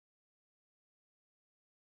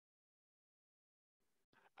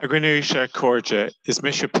Agrenaisha Korja is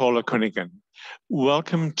Mishapola Kunigan.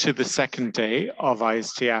 Welcome to the second day of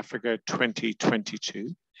IST-Africa 2022.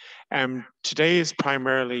 Today is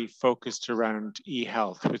primarily focused around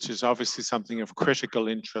eHealth, which is obviously something of critical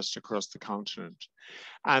interest across the continent.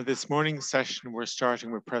 And this morning's session, we're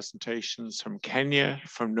starting with presentations from Kenya,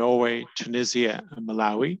 from Norway, Tunisia, and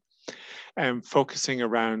Malawi, focusing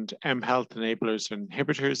around mHealth enablers and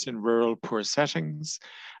inhibitors in rural poor settings,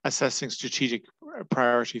 assessing strategic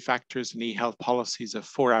priority factors in eHealth policies of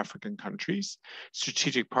 4 African countries,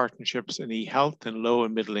 strategic partnerships in eHealth in low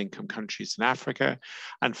and middle income countries in Africa,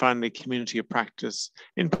 and finally, community of practice,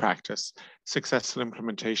 successful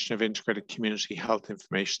implementation of integrated community health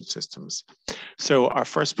information systems. So our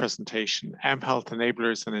first presentation, mHealth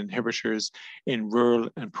enablers and inhibitors in rural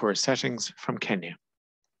and poor settings from Kenya.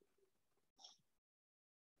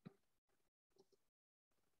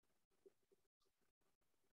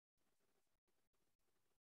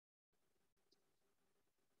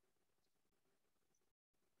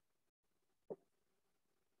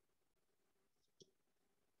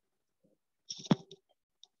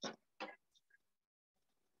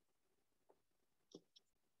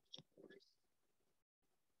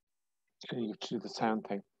 You have to do the sound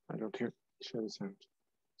thing. I don't hear the sound.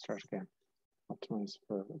 Start again. Optimize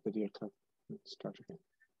for a video clip. Start again.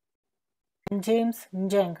 And James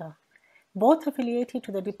Njenga, both affiliated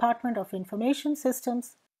to the Department of Information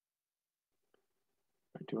Systems.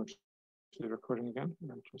 Do you want to do the recording again?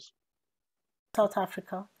 South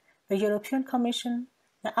Africa, the European Commission,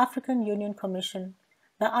 the African Union Commission,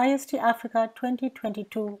 the IST-Africa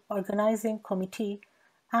 2022 Organizing Committee,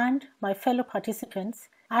 and my fellow participants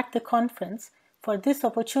at the conference for this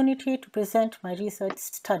opportunity to present my research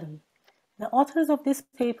study. The authors of this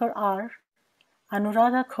paper are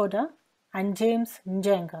Anuradha Khoda and James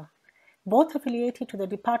Njenga, both affiliated to the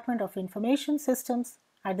Department of Information Systems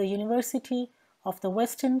at the University of the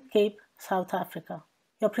Western Cape, South Africa.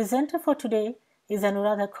 Your presenter for today is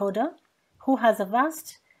Anuradha Khoda, who has a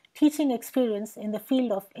vast teaching experience in the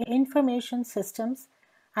field of information systems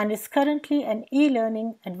and is currently an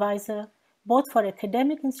e-learning advisor both for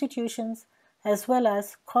academic institutions as well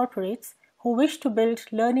as corporates who wish to build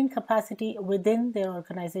learning capacity within their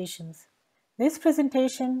organizations. This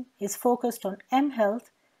presentation is focused on mHealth,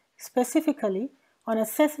 specifically on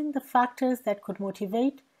assessing the factors that could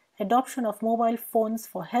motivate adoption of mobile phones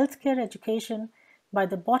for healthcare education by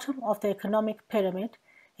the bottom of the economic pyramid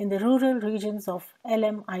in the rural regions of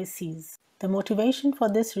LMICs. The motivation for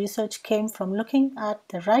this research came from looking at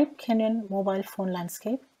the ripe Kenyan mobile phone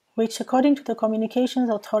landscape, which, according to the Communications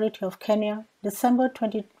Authority of Kenya, December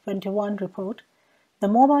 2021 report, the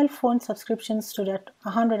mobile phone subscriptions stood at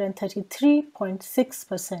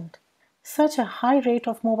 133.6%. Such a high rate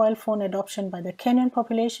of mobile phone adoption by the Kenyan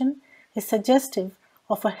population is suggestive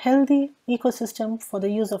of a healthy ecosystem for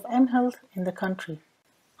the use of mHealth in the country.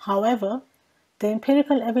 However, the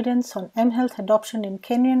empirical evidence on mHealth adoption in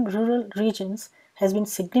Kenyan rural regions has been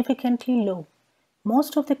significantly low.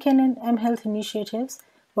 Most of the Kenyan mHealth initiatives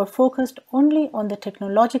were focused only on the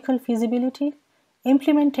technological feasibility,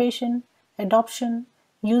 implementation, adoption,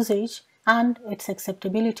 usage, and its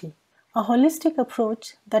acceptability. A holistic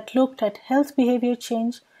approach that looked at health behavior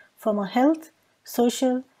change from a health,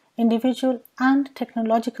 social, individual, and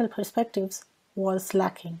technological perspectives was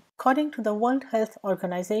lacking. According to the World Health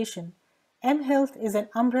Organization, mHealth is an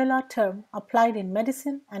umbrella term applied in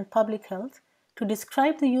medicine and public health to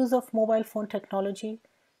describe the use of mobile phone technology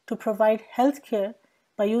to provide healthcare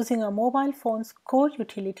by using a mobile phone's core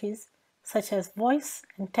utilities such as voice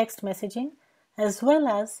and text messaging, as well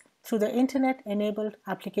as through the internet-enabled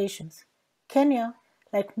applications. Kenya,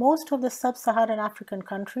 like most of the sub-Saharan African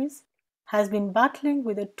countries, has been battling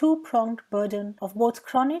with a two-pronged burden of both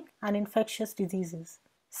chronic and infectious diseases.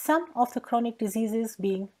 Some of the chronic diseases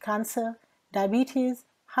being cancer, diabetes,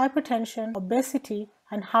 hypertension, obesity,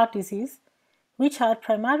 and heart disease, which are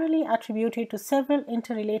primarily attributed to several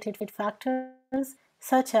interrelated factors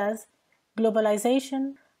such as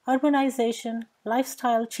globalization, urbanization,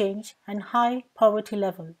 lifestyle change, and high poverty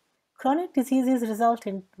level. Chronic diseases result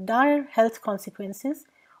in dire health consequences,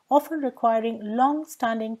 often requiring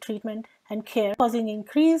long-standing treatment and care, causing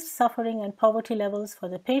increased suffering and poverty levels for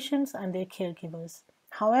the patients and their caregivers.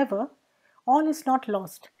 However, all is not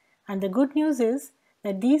lost, and the good news is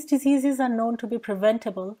that these diseases are known to be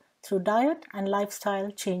preventable through diet and lifestyle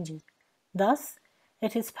changes. Thus,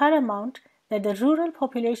 it is paramount that the rural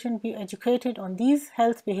population be educated on these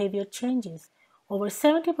health behavior changes. Over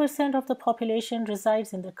 70% of the population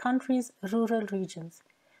resides in the country's rural regions,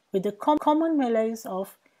 with the common malaise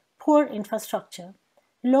of poor infrastructure,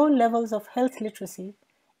 low levels of health literacy,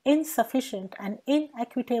 insufficient and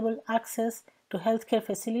inequitable access to healthcare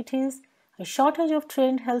facilities, a shortage of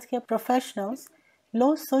trained healthcare professionals,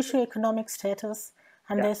 low socioeconomic status,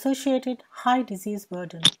 and the associated high disease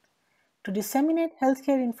burden. To disseminate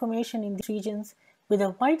healthcare information in these regions with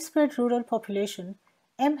a widespread rural population,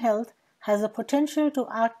 mHealth has the potential to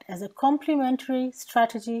act as a complementary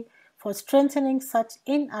strategy for strengthening such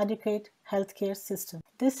inadequate healthcare systems.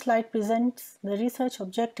 This slide presents the research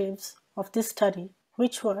objectives of this study,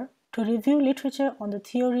 which were to review literature on the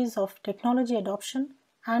theories of technology adoption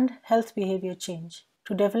and health behavior change,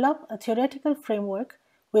 to develop a theoretical framework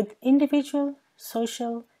with individual,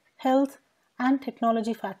 social, health, and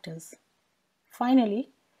technology factors. Finally,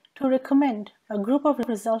 to recommend a group of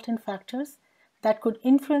resultant factors that could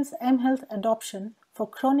influence mHealth adoption for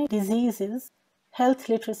chronic diseases, health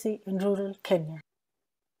literacy in rural Kenya.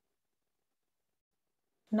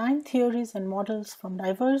 9 theories and models from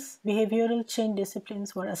diverse behavioral change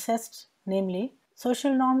disciplines were assessed, namely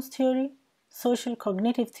social norms theory, social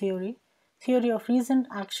cognitive theory, theory of reasoned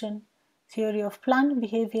action, theory of planned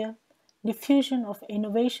behavior, diffusion of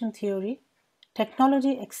innovation theory,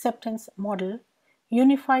 technology acceptance model,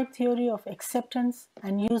 unified theory of acceptance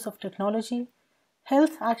and use of technology,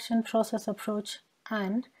 health action process approach,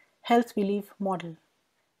 and health belief model.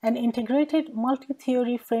 An integrated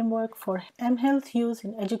multi-theory framework for mHealth use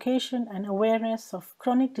in education and awareness of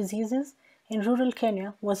chronic diseases in rural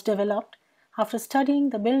Kenya was developed after studying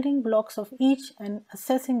the building blocks of each and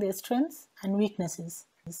assessing their strengths and weaknesses.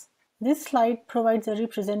 This slide provides a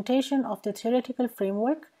representation of the theoretical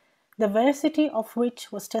framework, the veracity of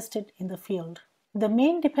which was tested in the field. The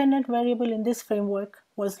main dependent variable in this framework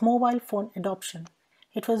was mobile phone adoption.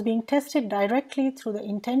 It was being tested directly through the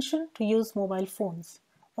intention to use mobile phones.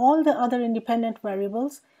 All the other independent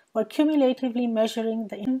variables were cumulatively measuring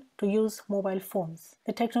the intent to use mobile phones.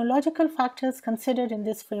 The technological factors considered in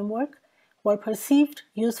this framework were perceived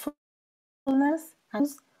usefulness and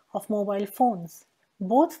use of mobile phones.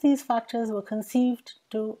 Both these factors were conceived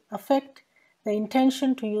to affect the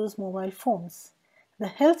intention to use mobile phones. The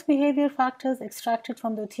health behavior factors extracted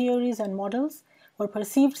from the theories and models were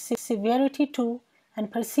perceived severity to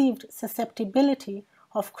and perceived susceptibility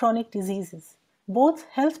of chronic diseases. Both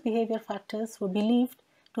health behavior factors were believed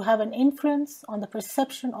to have an influence on the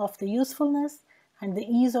perception of the usefulness and the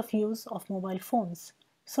ease of use of mobile phones.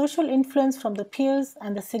 Social influence from the peers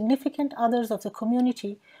and the significant others of the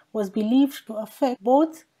community was believed to affect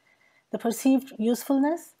both the perceived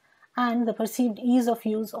usefulness and the perceived ease of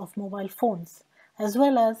use of mobile phones, as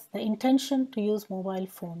well as the intention to use mobile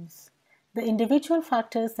phones. The individual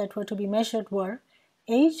factors that were to be measured were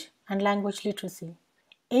age and language literacy.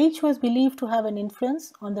 Age was believed to have an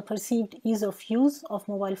influence on the perceived ease of use of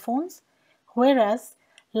mobile phones, whereas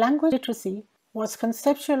language literacy was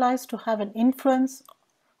conceptualized to have an influence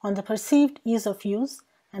on the perceived ease of use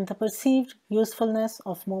and the perceived usefulness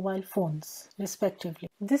of mobile phones, respectively.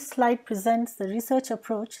 This slide presents the research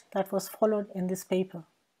approach that was followed in this paper.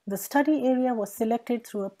 The study area was selected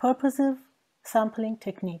through a purposive sampling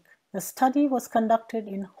technique. The study was conducted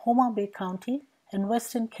in Homa Bay County in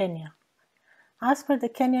western Kenya. As per the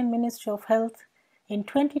Kenyan Ministry of Health, in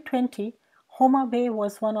 2020, Homa Bay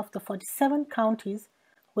was one of the 47 counties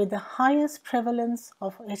with the highest prevalence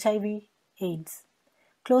of HIV/AIDS.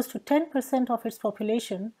 Close to 10% of its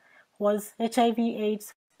population was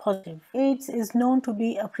HIV/AIDS positive. AIDS is known to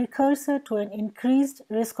be a precursor to an increased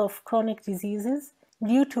risk of chronic diseases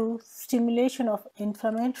due to stimulation of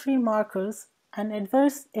inflammatory markers and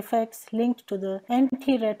adverse effects linked to the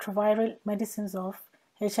antiretroviral medicines of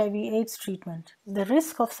HIV/AIDS treatment. The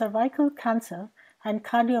risk of cervical cancer and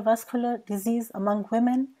cardiovascular disease among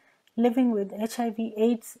women living with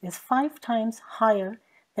HIV/AIDS is 5 times higher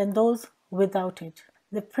than those without it.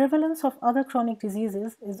 The prevalence of other chronic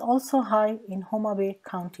diseases is also high in Homa Bay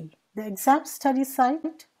County. The exact study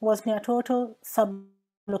site was Nyatoto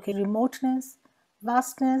sublocation. Remoteness,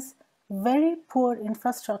 vastness, very poor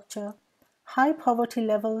infrastructure, high poverty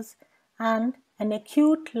levels, and an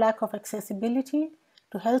acute lack of accessibility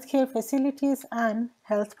to healthcare facilities and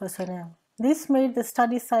health personnel. This made the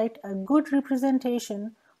study site a good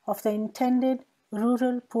representation of the intended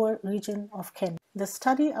rural poor region of Kenya. The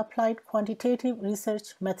study applied quantitative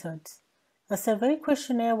research methods. A survey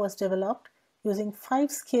questionnaire was developed using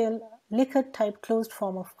 5-scale Likert-type closed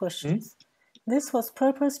form of questions. This was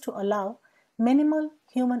purposed to allow minimal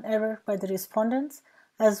human error by the respondents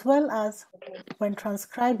as well as when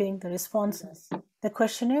transcribing the responses. The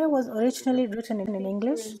questionnaire was originally written in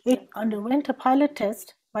English. It underwent a pilot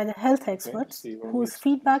test by the health experts whose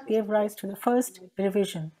feedback gave rise to the first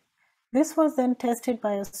revision. This was then tested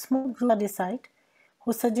by a small group study site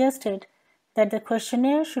who suggested that the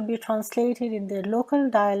questionnaire should be translated in their local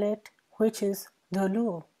dialect, which is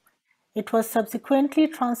Dholuo. It was subsequently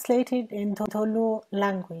translated in Dholuo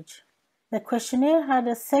language. The questionnaire had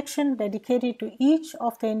a section dedicated to each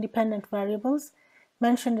of the independent variables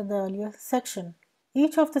mentioned in the earlier section.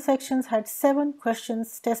 Each of the sections had 7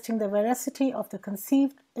 questions testing the veracity of the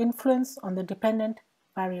conceived influence on the dependent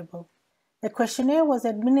variable. The questionnaire was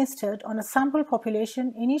administered on a sample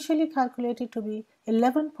population initially calculated to be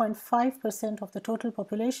 11.5% of the total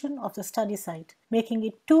population of the study site, making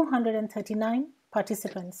it 239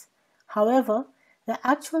 participants. However, the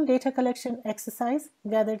actual data collection exercise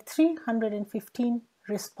gathered 315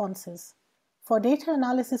 responses. For data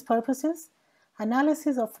analysis purposes,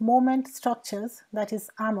 analysis of moment structures, that is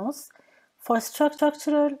AMOS, for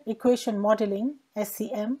structural equation modeling,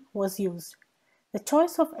 SEM, was used. The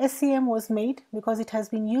choice of SEM was made because it has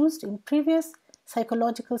been used in previous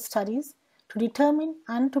psychological studies to determine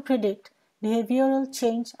and to predict behavioral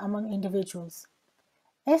change among individuals.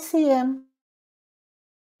 SEM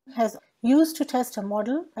has used to test a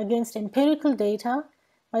model against empirical data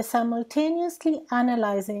by simultaneously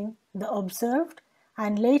analyzing the observed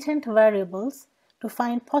and latent variables to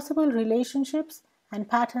find possible relationships and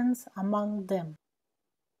patterns among them.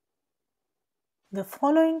 The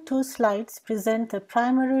following 2 slides present the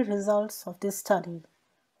primary results of this study.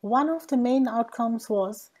 One of the main outcomes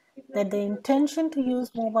was that the intention to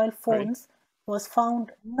use mobile phones was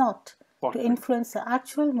found not to influence the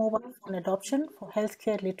actual mobile phone adoption for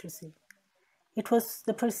healthcare literacy. It was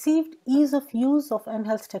the perceived ease of use of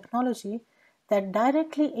mHealth technology that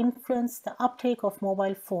directly influenced the uptake of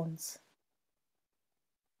mobile phones.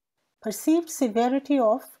 Perceived severity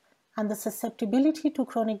of and the susceptibility to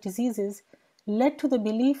chronic diseases led to the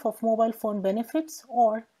belief of mobile phone benefits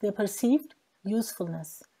or their perceived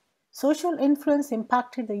usefulness. Social influence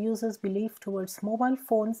impacted the user's belief towards mobile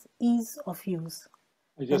phones' ease of use.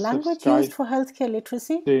 The language used for healthcare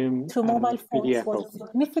literacy through mobile phones was a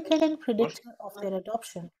significant predictor of their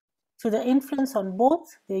adoption through the influence on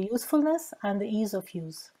both their usefulness and the ease of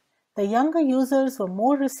use. The younger users were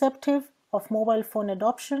more receptive of mobile phone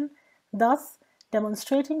adoption, thus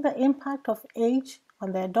demonstrating the impact of age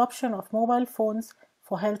on the adoption of mobile phones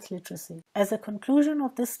for health literacy. As a conclusion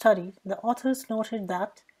of this study, the authors noted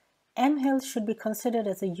that mHealth should be considered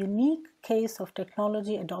as a unique case of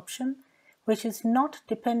technology adoption which is not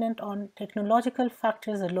dependent on technological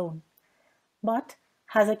factors alone, but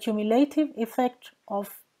has a cumulative effect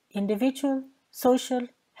of individual, social,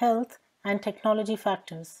 health, and technology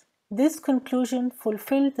factors. This conclusion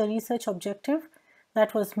fulfilled the research objective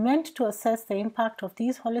that was meant to assess the impact of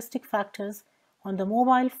these holistic factors on the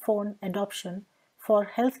mobile phone adoption for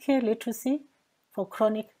healthcare literacy for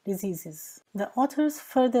chronic diseases. The authors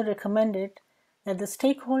further recommended that the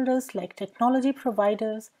stakeholders like technology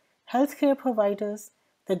providers, healthcare providers,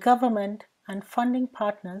 the government, and funding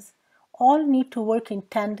partners all need to work in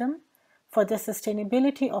tandem for the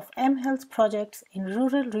sustainability of mHealth projects in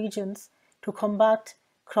rural regions to combat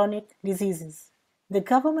chronic diseases. The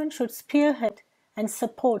government should spearhead and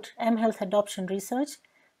support mHealth adoption research,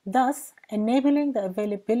 thus enabling the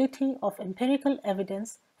availability of empirical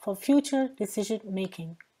evidence for future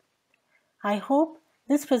decision-making. I hope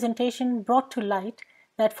this presentation brought to light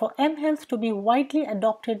that for mHealth to be widely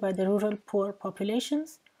adopted by the rural poor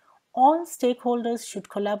populations, all stakeholders should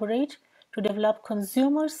collaborate to develop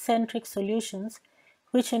consumer-centric solutions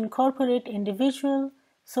which incorporate individual,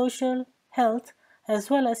 social, health, as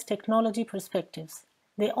well as technology perspectives.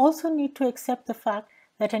 They also need to accept the fact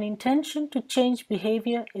that an intention to change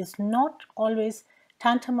behavior is not always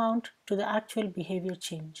tantamount to the actual behavior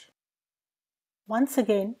change. Once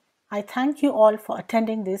again, I thank you all for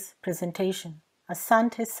attending this presentation.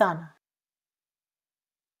 Asante sana.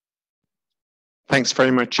 Thanks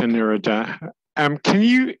very much, Anuradha. Can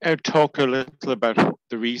you talk a little about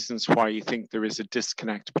the reasons why you think there is a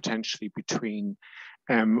disconnect potentially between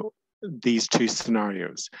these 2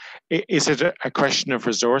 scenarios? Is it a question of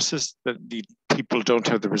resources, that the people don't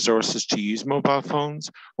have the resources to use mobile phones,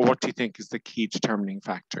 or what do you think is the key determining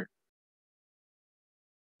factor?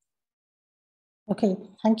 Okay,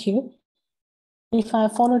 thank you. If I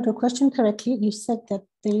followed your question correctly, you said that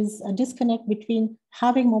there is a disconnect between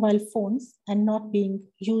having mobile phones and not being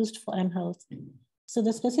used for mHealth. So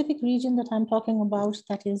the specific region that I'm talking about,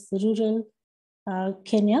 that is rural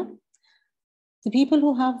Kenya, the people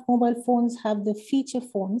who have mobile phones have the feature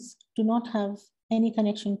phones, do not have any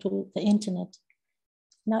connection to the internet.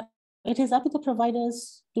 Now, it is up to the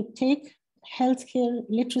providers to take healthcare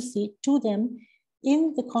literacy to them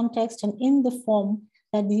in the context and in the form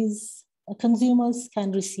that these consumers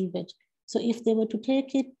can receive it. So if they were to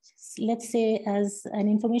take it, let's say, as an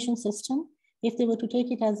information system, if they were to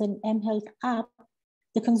take it as an mHealth app,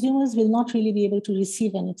 the consumers will not really be able to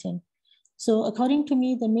receive anything. So according to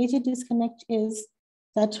me, the major disconnect is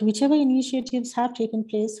that whichever initiatives have taken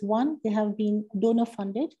place, one, they have been donor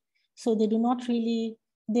funded, so they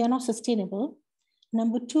are not sustainable.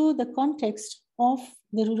 Number two, the context of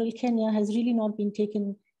the rural Kenya has really not been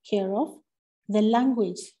taken care of. The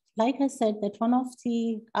language, like I said, that one of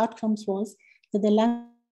the outcomes was that the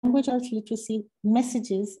language health literacy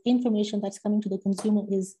messages, information that's coming to the consumer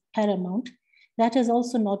is paramount. That has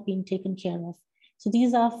also not been taken care of. So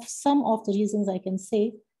these are some of the reasons I can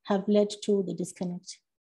say have led to the disconnect.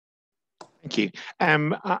 Thank you.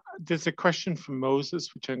 There's a question from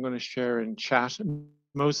Moses, which I'm going to share in chat.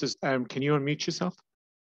 Moses, can you unmute yourself?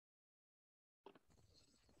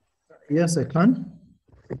 Yes, I can.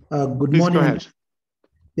 Good Please morning. go ahead.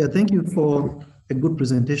 Yeah, thank you for a good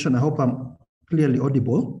presentation. I hope I'm clearly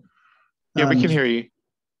audible. Yeah, we can hear you.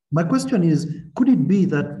 My question is, could it be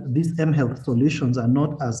that these mHealth solutions are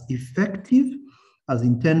not as effective as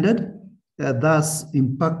intended, thus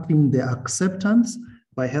impacting their acceptance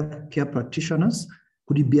by healthcare practitioners?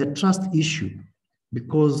 Could it be a trust issue?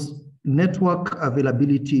 Because network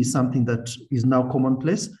availability is something that is now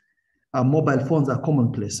commonplace. Mobile phones are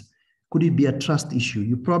commonplace. Could it be a trust issue?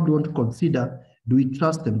 You probably want to consider, do we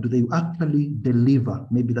trust them? Do they actually deliver?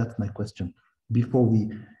 Maybe that's my question before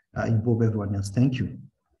we involve everyone else. Thank you.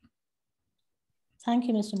 Thank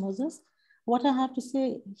you, Mr. Moses. What I have to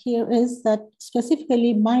say here is that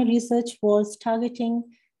specifically my research was targeting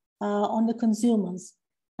on the consumers,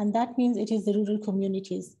 and that means it is the rural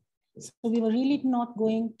communities. So we were really not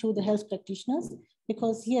going to the health practitioners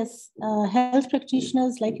because yes, health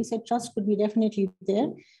practitioners, like you said, trust could be definitely there.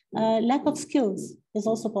 Lack of skills is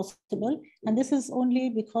also possible. And this is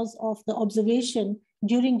only because of the observation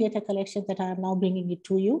during data collection that I am now bringing it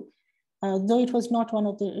to you. Though it was not one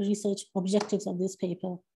of the research objectives of this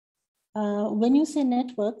paper. When you say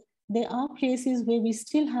network, there are places where we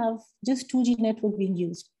still have just 2G network being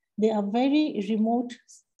used. They are very remote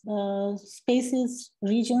spaces,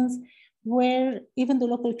 regions, where even the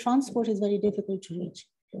local transport is very difficult to reach.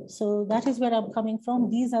 So that is where I'm coming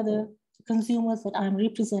from. These are the consumers that I'm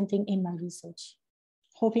representing in my research.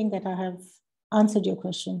 Hoping that I have answered your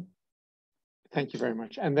question. Thank you very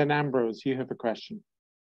much. And then Ambrose, you have a question.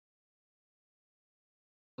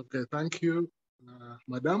 Okay, thank you,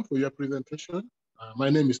 Madam, for your presentation. My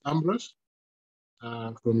name is Ambrose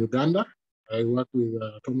from Uganda. I work with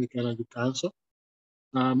Atomic Energy Council.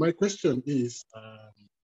 My question is,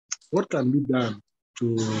 what can be done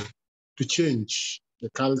to change the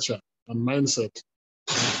culture and mindset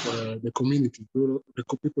of the community, the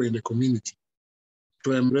people in the community,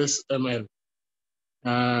 to embrace ML?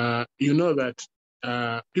 You know that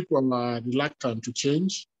people are reluctant to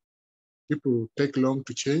change. People take long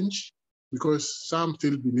to change because some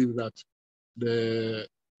still believe that the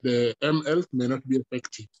mHealth may not be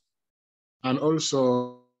effective. And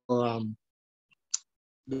also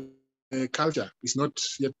the culture is not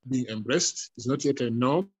yet being embraced. It's not yet a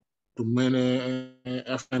norm to many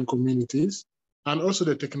African communities. And also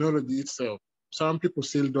the technology itself. Some people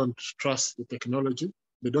still don't trust the technology.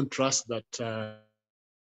 They don't trust that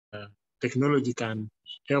technology can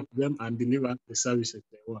help them and deliver the services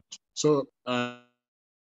they want. So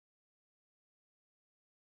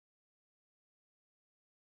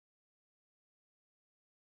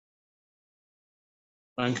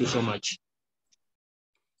thank you so much.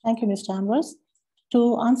 Thank you, Mr. Ambrose.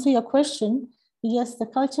 To answer your question, yes, the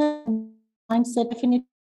culture mindset definitely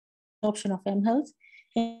adoption of mHealth.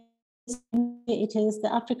 It is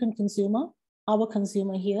the African consumer, our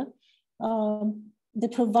consumer here. The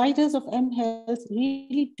providers of mHealth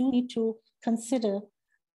really do need to consider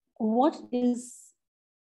what is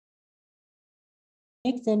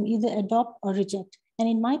make them either adopt or reject. And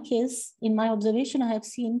in my case, in my observation, I have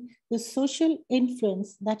seen the social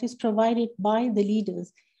influence that is provided by the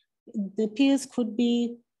leaders. The peers could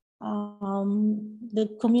be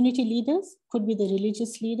the community leaders, could be the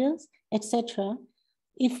religious leaders, etc.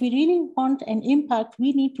 If we really want an impact,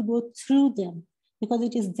 we need to go through them because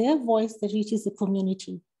it is their voice that reaches the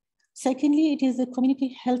community. Secondly, it is the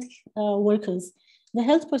community health workers. The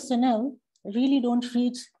health personnel really don't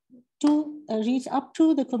reach up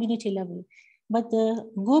to the community level, but the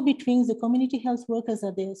go-betweens, the community health workers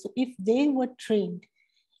are there. So if they were trained,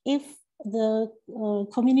 if the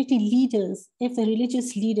community leaders, if the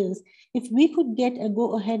religious leaders, if we could get a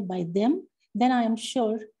go-ahead by them, then I am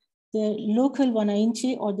sure the local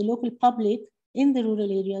wananchi or the local public in the rural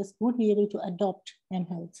areas would be able to adopt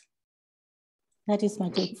mHealth. That is my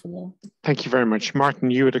take for that. Thank you very much. Martin,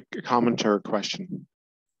 you had a comment or a question.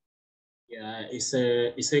 Yeah, it's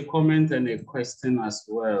a comment and a question as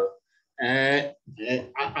well.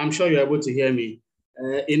 I'm sure you're able to hear me.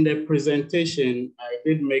 In the presentation,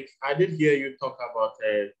 I did hear you talk about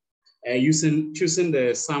choosing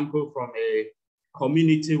the sample from a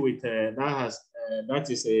community with that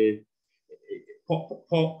is a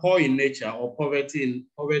poor in nature, or poverty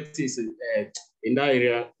is in that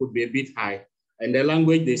area could be a bit high, and the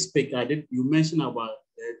language they speak. You mentioned about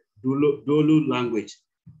Dolo language.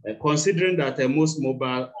 Considering that most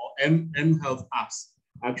mobile or mHealth apps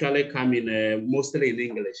actually come in mostly in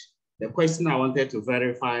English, the question I wanted to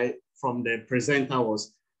verify from the presenter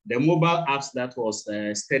was the mobile apps that was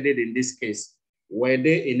studied in this case, were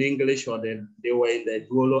they in English or they were in the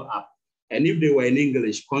Duolo app? And if they were in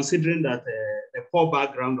English, considering that the poor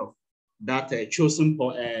background of that chosen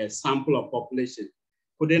sample of population,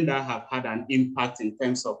 couldn't that have had an impact in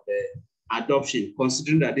terms of the adoption,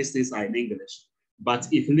 considering that these things are in English? But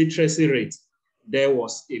if literacy rate there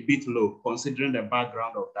was a bit low, considering the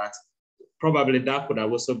background of that, probably that could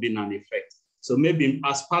have also been an effect. So maybe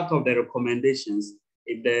as part of the recommendations,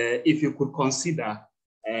 if you could consider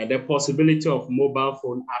the possibility of mobile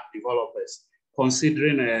phone app developers,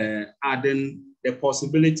 considering adding the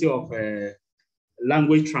possibility of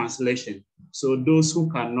language translation. So those who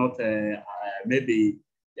cannot maybe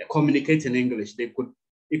communicate in English, they could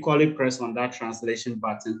equally press on that translation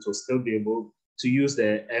button to still be able to use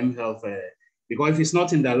the mHealth, because if it's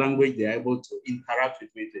not in the language they're able to interact with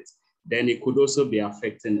it, then it could also be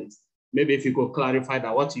affecting it. Maybe if you could clarify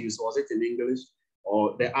that, what you used, was it in English,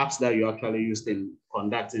 or the apps that you actually used in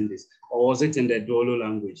conducting this, or was it in the Dolo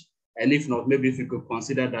language? And if not, maybe if you could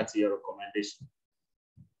consider that your recommendation.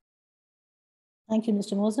 Thank you,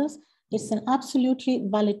 Mr. Moses. It's an absolutely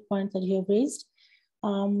valid point that you have raised.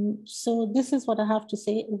 So this is what I have to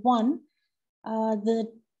say. One, the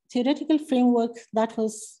theoretical framework that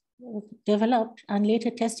was developed and later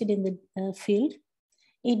tested in the field,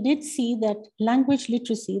 it did see that language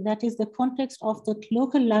literacy, that is the context of the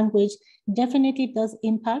local language, definitely does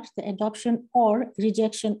impact the adoption or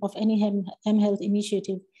rejection of any mHealth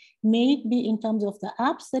initiative, may it be in terms of the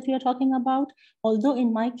apps that we are talking about, although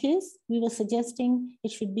in my case, we were suggesting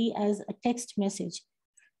it should be as a text message,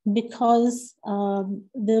 because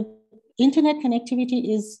the internet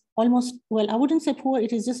connectivity is almost, well, I wouldn't say poor,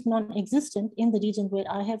 it is just non-existent in the region where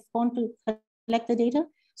I have gone to collect the data.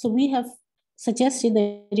 So we have suggested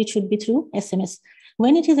that it should be through SMS.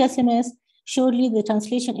 When it is SMS, surely the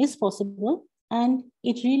translation is possible, and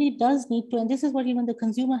it really does need to, and this is what even the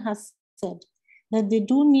consumer has said, that they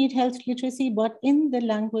do need health literacy, but in the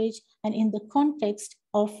language and in the context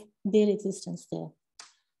of their existence there.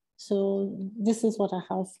 So this is what I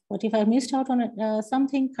have. But if I missed out on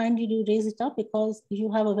something, kindly do raise it up, because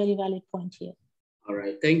you have a very valid point here. All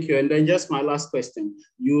right, thank you. And then just my last question.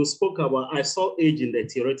 You spoke about, I saw age in the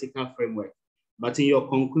theoretical framework, but in your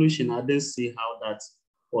conclusion, I didn't see how that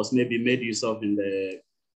was maybe made use of in the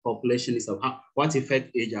population itself. What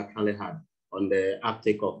effect age actually had on the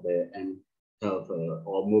uptake of the health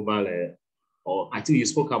or mobile, or I think you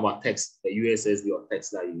spoke about text, the USSD or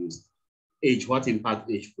text that you used. Age, what impact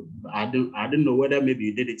age could, I don't know whether maybe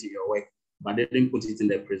you did it in your work, but they didn't put it in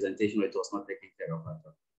the presentation, or it was not taken care of at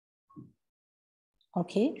all.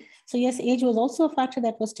 Okay, so yes, age was also a factor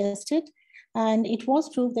that was tested, and it was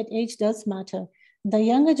proved that age does matter. The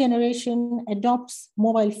younger generation adopts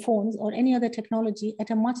mobile phones or any other technology at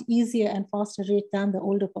a much easier and faster rate than the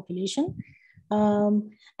older population.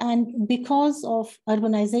 And because of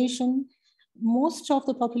urbanization, most of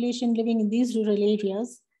the population living in these rural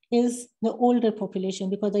areas is the older population,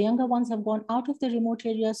 because the younger ones have gone out of the remote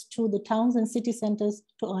areas to the towns and city centers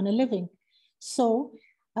to earn a living. So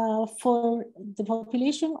for the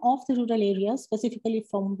population of the rural areas, specifically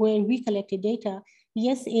from where we collected data,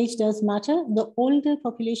 yes, age does matter. The older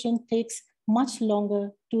population takes much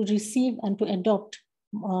longer to receive and to adopt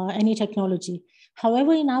any technology.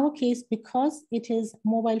 However, in our case, because it is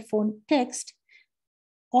mobile phone text,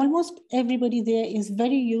 almost everybody there is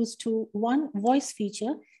very used to one, voice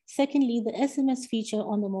feature. Secondly, the SMS feature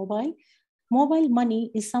on the mobile. Mobile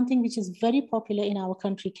money is something which is very popular in our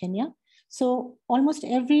country, Kenya. So almost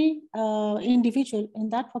every individual in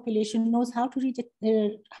that population knows how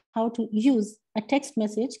to use a text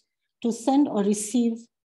message to send or receive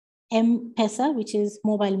M-Pesa, which is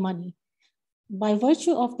mobile money. By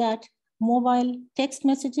virtue of that, mobile text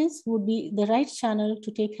messages would be the right channel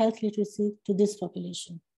to take health literacy to this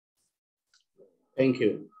population. Thank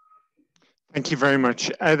you. Thank you very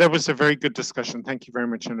much. That was a very good discussion. Thank you very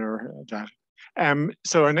much, Anuradha.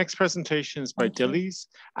 So our next presentation is by Dillys,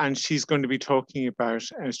 and she's going to be talking about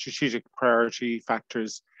strategic priority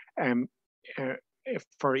factors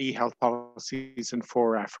for eHealth policies in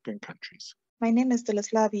 4 African countries. My name is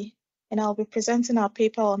Dillys Larbi, and I'll be presenting our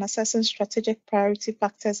paper on assessing strategic priority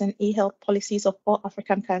factors in eHealth policies of 4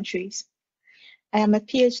 African countries. I am a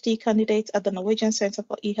PhD candidate at the Norwegian Center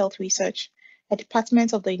for eHealth Research, a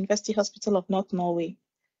department of the University Hospital of North Norway,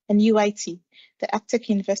 and UIT, the Arctic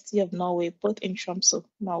University of Norway, both in Tromsø,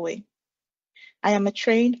 Norway. I am a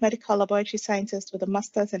trained medical laboratory scientist with a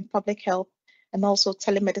master's in public health and also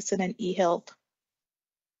telemedicine and eHealth.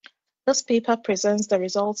 This paper presents the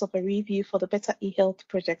results of a review for the Better eHealth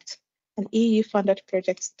project, an EU-funded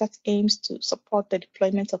project that aims to support the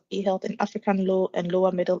deployment of eHealth in African low and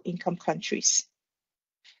lower middle income countries.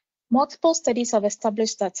 Multiple studies have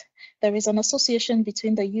established that there is an association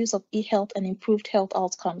between the use of eHealth and improved health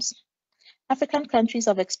outcomes. African countries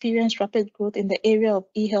have experienced rapid growth in the area of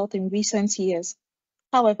eHealth in recent years.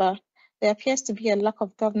 However, there appears to be a lack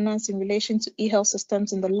of governance in relation to eHealth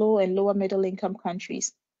systems in the low and lower middle income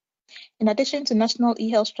countries. In addition to national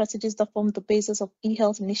eHealth strategies that form the basis of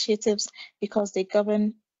eHealth initiatives because they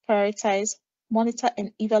govern, prioritize, monitor,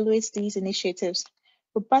 and evaluate these initiatives,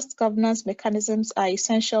 robust governance mechanisms are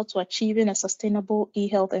essential to achieving a sustainable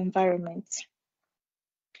eHealth environment.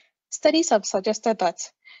 Studies have suggested that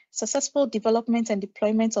successful development and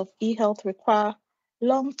deployment of eHealth require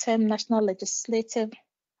long-term national legislative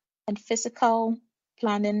and fiscal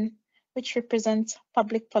planning, which represent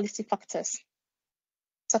public policy factors.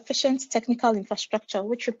 Sufficient technical infrastructure,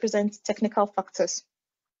 which represents technical factors,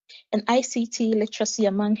 and ICT literacy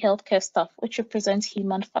among healthcare staff, which represents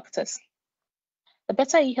human factors. The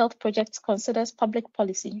Better eHealth project considers public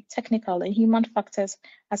policy, technical, and human factors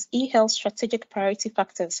as eHealth strategic priority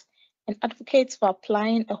factors and advocates for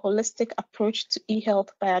applying a holistic approach to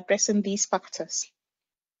eHealth by addressing these factors.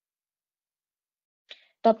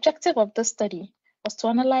 The objective of this study was to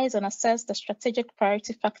analyze and assess the strategic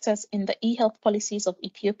priority factors in the eHealth policies of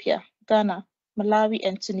Ethiopia, Ghana, Malawi,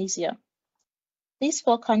 and Tunisia. These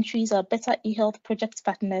 4 countries are Better eHealth project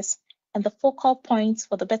partners and the focal points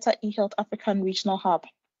for the Better eHealth African Regional Hub.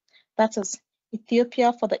 That is,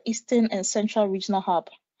 Ethiopia for the Eastern and Central Regional Hub,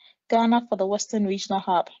 Ghana for the Western Regional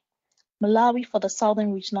Hub, Malawi for the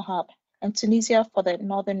Southern Regional Hub, and Tunisia for the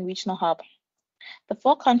Northern Regional Hub. The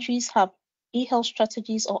 4 countries have eHealth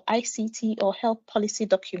strategies or ICT or health policy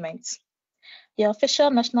documents. The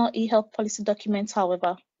official national eHealth policy documents,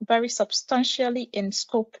 however, vary substantially in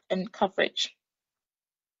scope and coverage.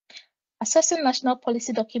 Assessing national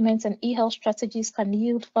policy documents and eHealth strategies can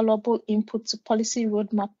yield valuable input to policy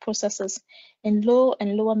roadmap processes in low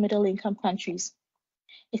and lower middle income countries.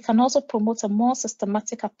 It can also promote a more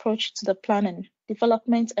systematic approach to the planning,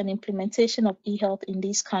 development, and implementation of eHealth in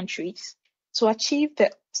these countries. To achieve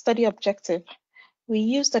the study objective, we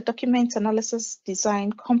used a document analysis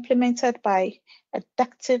design complemented by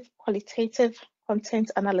adaptive qualitative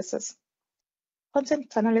content analysis.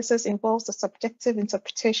 Content analysis involves the subjective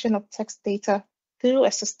interpretation of text data through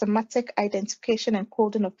a systematic identification and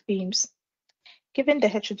coding of themes. Given the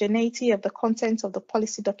heterogeneity of the content of the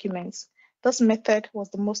policy documents, this method was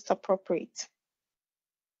the most appropriate.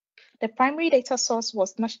 The primary data source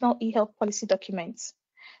was national eHealth policy documents.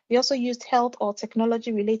 We also used health or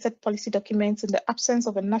technology-related policy documents in the absence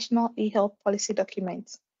of a national eHealth policy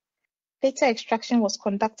document. Data extraction was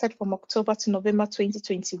conducted from October to November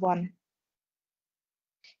 2021.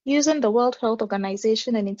 Using the World Health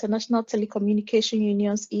Organization and International Telecommunication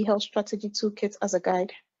Union's eHealth Strategy Toolkit as a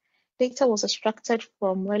guide, data was extracted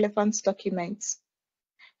from relevant documents.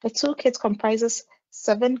 The toolkit comprises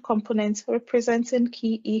 7 components representing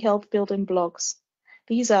key eHealth building blocks.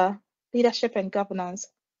 These are leadership and governance,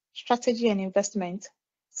 strategy and investment,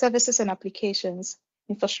 services and applications,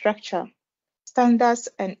 infrastructure, standards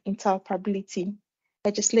and interoperability,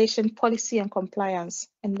 legislation, policy and compliance,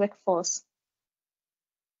 and workforce.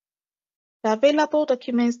 The available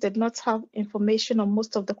documents did not have information on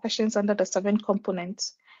most of the questions under the 7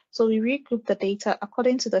 components, so we regrouped the data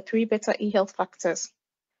according to the 3 Better eHealth factors: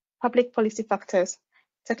 public policy factors,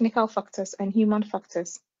 technical factors, and human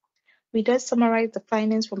factors. We then summarized the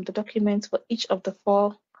findings from the documents for each of the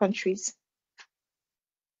 4 countries.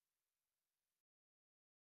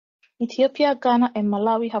 Ethiopia, Ghana, and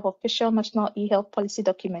Malawi have official national eHealth policy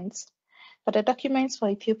documents, but the documents for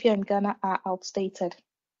Ethiopia and Ghana are outdated.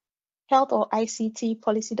 Health or ICT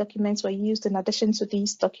policy documents were used in addition to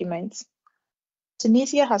these documents.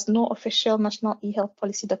 Tunisia has no official national eHealth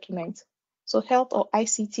policy document, so health or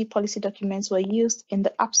ICT policy documents were used in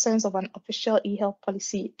the absence of an official eHealth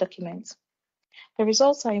policy document. The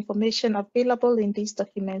results are information available in these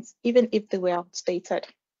documents, even if they were outdated.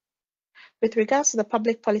 With regards to the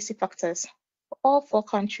public policy factors, for all 4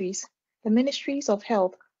 countries, the Ministries of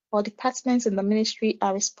Health or departments in the ministry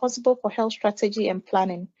are responsible for health strategy and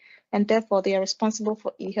planning, and therefore they are responsible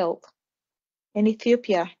for eHealth. In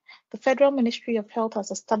Ethiopia, the Federal Ministry of Health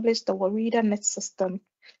has established the Warida Net system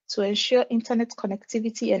to ensure internet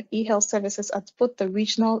connectivity and eHealth services at both the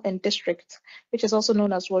regional and district, which is also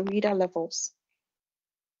known as Warida levels.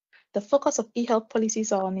 The focus of eHealth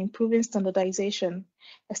policies are on improving standardization,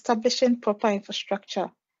 establishing proper infrastructure,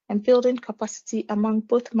 and building capacity among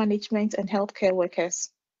both management and healthcare workers.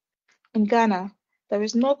 In Ghana, there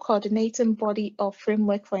is no coordinating body or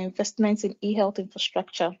framework for investments in eHealth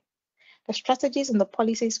infrastructure. The strategies and the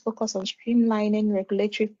policies focus on streamlining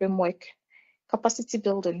regulatory framework, capacity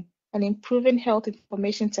building, and improving health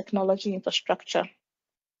information technology infrastructure.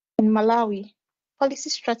 In Malawi, policy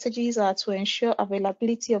strategies are to ensure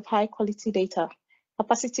availability of high-quality data,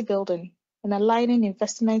 capacity building, and aligning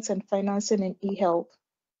investments and financing in eHealth.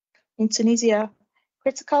 In Tunisia,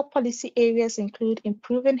 critical policy areas include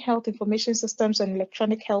improving health information systems and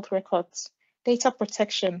electronic health records, data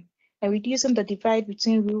protection, and reducing the divide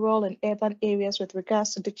between rural and urban areas with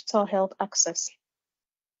regards to digital health access.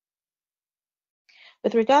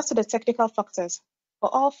 With regards to the technical factors, for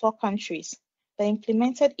all 4 countries, the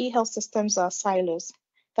implemented eHealth systems are silos,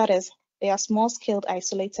 that is, they are small-scaled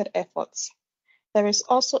isolated efforts. There is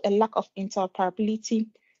also a lack of interoperability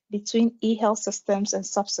between eHealth systems and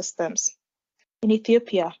subsystems. In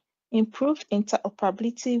Ethiopia, improved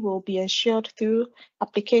interoperability will be ensured through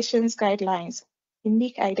applications guidelines,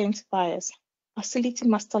 unique identifiers, facility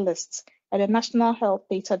master lists, and a national health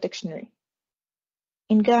data dictionary.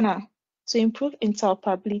 In Ghana, to improve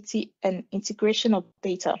interoperability and integration of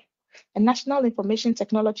data, a National Information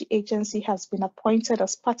Technology Agency has been appointed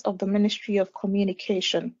as part of the Ministry of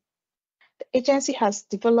Communication. The agency has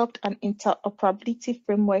developed an interoperability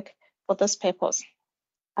framework for this purpose.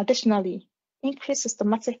 Additionally, increased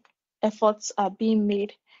systematic efforts are being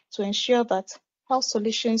made to ensure that health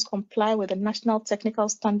solutions comply with the national technical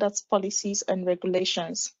standards, policies, and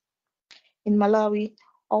regulations. In Malawi,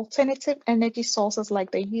 alternative energy sources like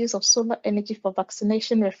the use of solar energy for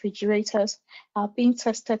vaccination refrigerators are being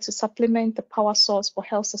tested to supplement the power source for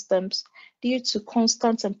health systems due to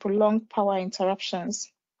constant and prolonged power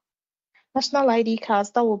interruptions. National ID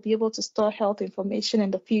cards that will be able to store health information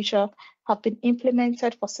in the future have been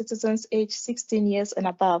implemented for citizens aged 16 years and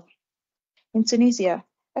above. In Tunisia,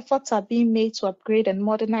 efforts are being made to upgrade and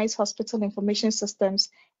modernize hospital information systems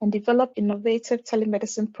and develop innovative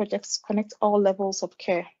telemedicine projects to connect all levels of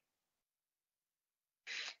care.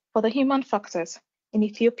 For the human factors, in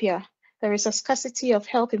Ethiopia, there is a scarcity of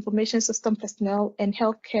health information system personnel and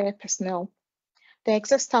healthcare personnel. There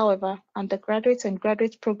exist, however, undergraduate and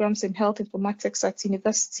graduate programs in health informatics at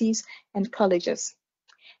universities and colleges.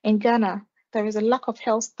 In Ghana, there is a lack of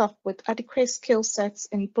health staff with adequate skill sets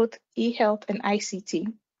in both eHealth and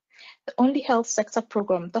ICT. The only health sector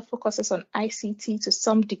program that focuses on ICT to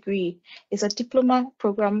some degree is a diploma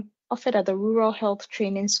program offered at the Rural Health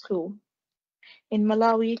Training School. In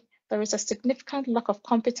Malawi, there is a significant lack of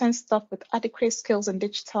competent staff with adequate skills in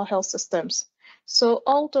digital health systems. So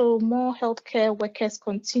although more healthcare workers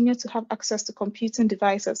continue to have access to computing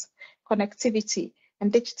devices, connectivity,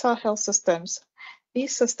 and digital health systems,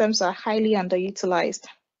 these systems are highly underutilized.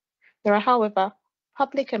 There are, however,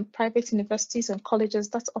 public and private universities and colleges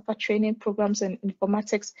that offer training programs in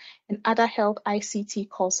informatics and other health ICT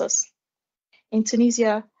courses. In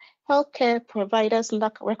Tunisia, healthcare providers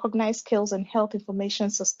lack recognized skills in health information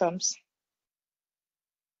systems.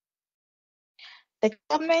 The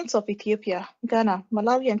governments of Ethiopia, Ghana,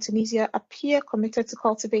 Malawi, and Tunisia appear committed to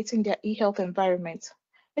cultivating their eHealth environment,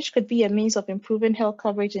 which could be a means of improving health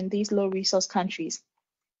coverage in these low-resource countries.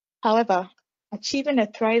 However, achieving a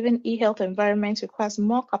thriving eHealth environment requires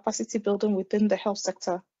more capacity building within the health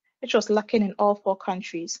sector, which was lacking in all 4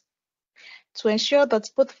 countries. To ensure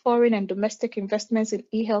that both foreign and domestic investments in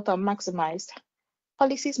eHealth are maximized,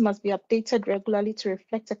 policies must be updated regularly to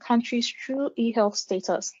reflect a country's true eHealth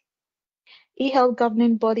status. eHealth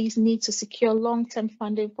governing bodies need to secure long-term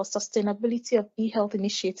funding for sustainability of eHealth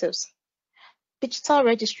initiatives. Digital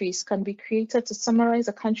registries can be created to summarize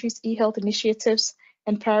a country's eHealth initiatives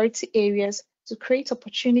and priority areas to create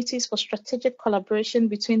opportunities for strategic collaboration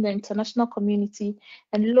between the international community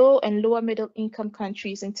and low and lower middle income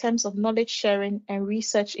countries in terms of knowledge sharing and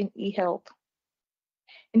research in eHealth.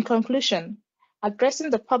 In conclusion,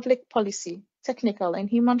 addressing the public policy, technical, and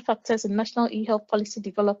human factors in national eHealth policy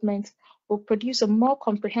development will produce a more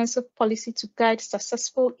comprehensive policy to guide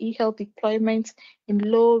successful eHealth deployment in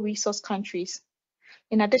low-resource countries.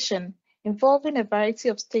 In addition, involving a variety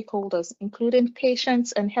of stakeholders, including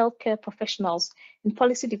patients and healthcare professionals, in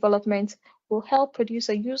policy development will help produce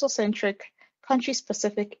a user-centric,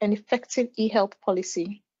 country-specific, and effective eHealth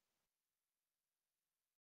policy.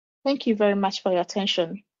 Thank you very much for your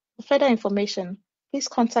attention. For further information, please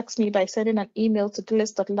contact me by sending an email to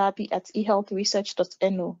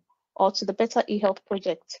dillys.larbi@ehealthresearch.no or to the Better eHealth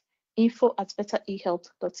Project,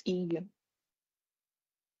 info@betterehealth.eu.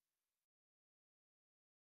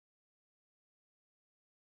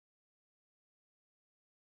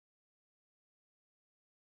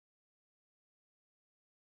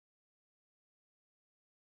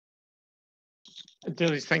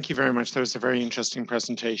 Dillys, thank you very much. That was a very interesting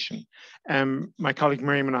presentation. My colleague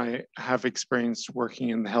Miriam and I have experience working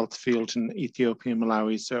in the health field in Ethiopia and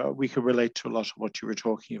Malawi, so we could relate to a lot of what you were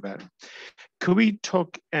talking about. Could we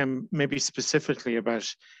talk maybe specifically about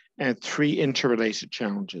three interrelated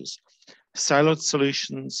challenges: siloed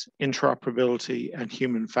solutions, interoperability, and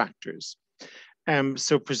human factors?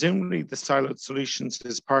 So presumably the siloed solutions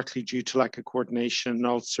is partly due to lack of coordination and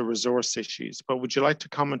also resource issues, but would you like to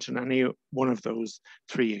comment on any one of those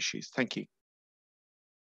three issues? Thank you.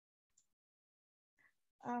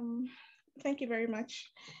 Thank you very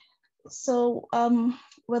much. So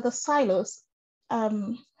with the silos,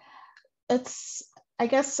 it's, I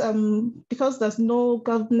guess, because there's no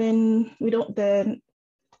governing, the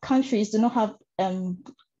countries do not have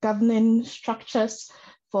governing structures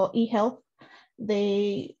for eHealth.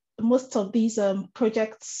 Most of these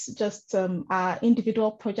projects just are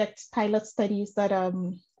individual projects, pilot studies that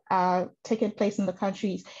are taking place in the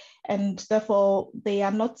countries, and therefore they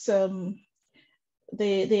are not.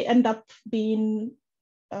 They end up being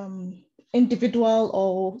individual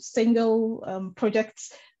or single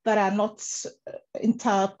projects that are not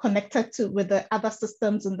interconnected with the other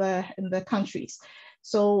systems in the countries.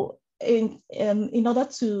 So in order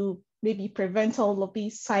to maybe prevent all of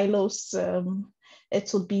these silos,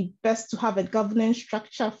 it would be best to have a governance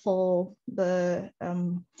structure for the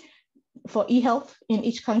for eHealth in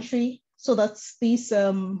each country, so that these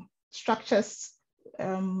structures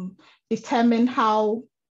determine how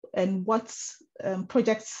and what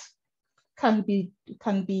projects can be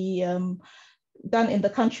done in the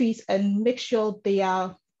countries, and make sure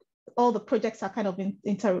all the projects are kind of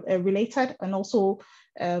interrelated, and also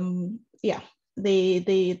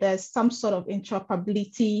there's some sort of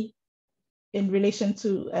interoperability in relation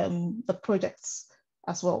to the projects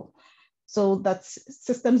as well, so that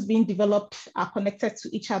systems being developed are connected to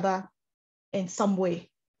each other in some way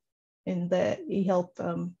in the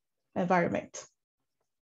eHealth environment.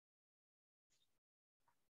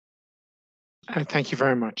 Thank you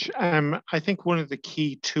very much. I think one of the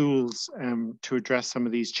key tools to address some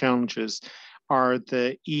of these challenges are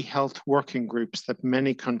the eHealth working groups that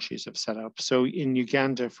many countries have set up. So in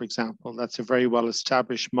Uganda, for example, that's a very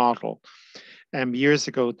well-established model. Years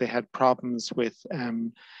ago, they had problems with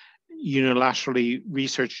unilaterally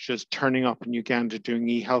researchers turning up in Uganda doing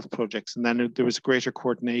eHealth projects, and then there was greater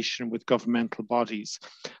coordination with governmental bodies.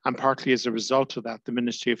 And partly as a result of that, the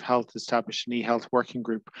Ministry of Health established an eHealth working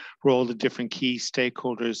group where all the different key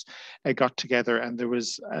stakeholders got together, and there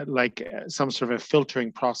was some sort of a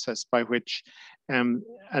filtering process by which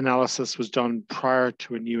analysis was done prior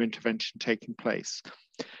to a new intervention taking place.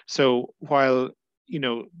 So while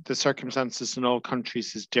the circumstances in all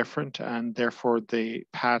countries is different, and therefore the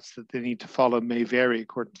paths that they need to follow may vary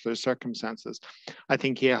according to their circumstances, I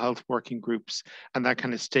think eHealth working groups and that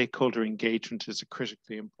kind of stakeholder engagement is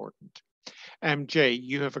critically important. Jay,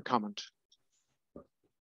 you have a comment.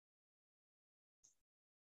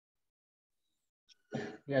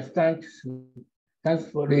 Yes, thanks. Thanks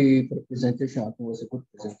for the presentation. I think it was a good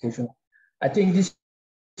presentation. I think this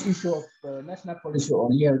issue of national policy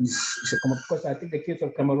on here is a common, because I think the case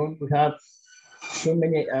of Cameroon, we have so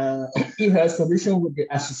many eHealth solutions with the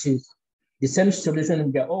associates, the same solution,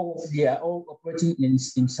 and they are all operating in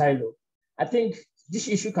silo. I think this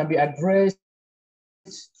issue can be addressed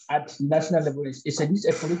at national level. It's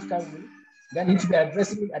a political will that needs to be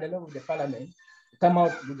addressing it at the level of the parliament to come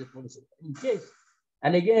out with the policy. In case,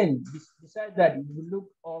 and again, besides that, if you look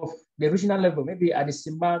of the regional level, maybe at the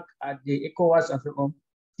CIMAC, at the ECOWAS, and so on,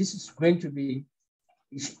 this is going to be,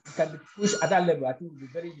 it can be pushed at that level. I think it will be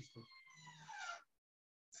very useful.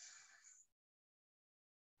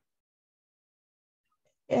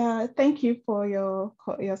 Thank you for your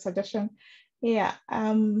suggestion. Yeah,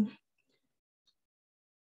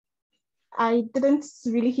 I didn't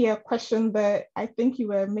really hear a question, but I think you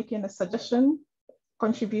were making a suggestion,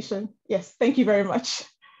 contribution. Yes, thank you very much.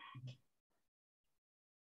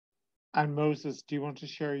 And Moses, do you want to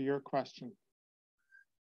share your question?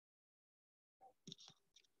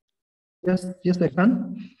 Yes, I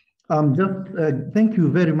can. Thank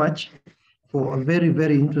you very much for a very,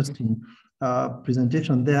 very interesting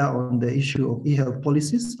presentation there on the issue of eHealth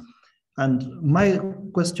policies. And my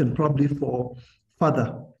question probably for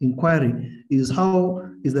further inquiry is how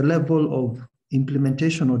is the level of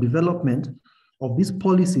implementation or development of these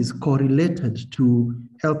policies correlated to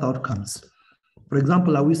health outcomes? For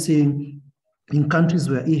example, are we seeing in countries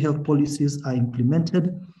where eHealth policies are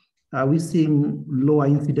implemented, are we seeing lower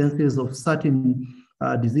incidences of certain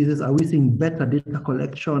diseases? Are we seeing better data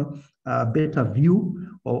collection, better view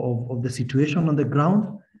of the situation on the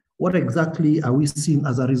ground? What exactly are we seeing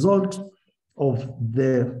as a result of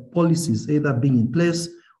the policies either being in place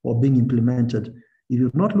or being implemented? If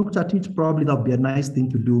you've not looked at it, probably that would be a nice thing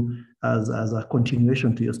to do as a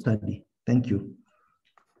continuation to your study. Thank you.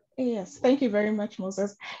 Yes, thank you very much,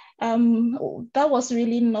 Moses. That was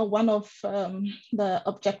really not one of the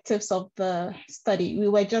objectives of the study. We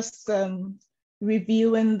were just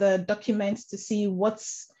reviewing the documents to see what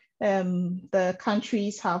the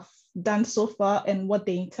countries have done so far and what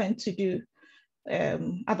they intend to do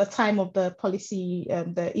at the time of the policy,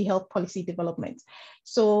 the eHealth policy development.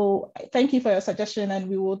 So thank you for your suggestion, and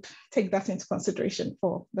we would take that into consideration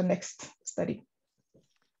for the next study.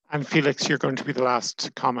 And Felix, you're going to be the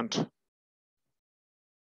last comment.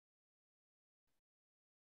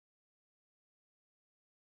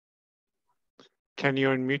 Can you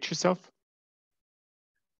unmute yourself?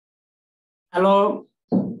 Hello.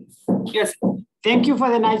 Yes, thank you for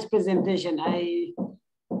the nice presentation. I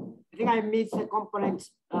think I missed the component.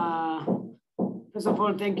 First of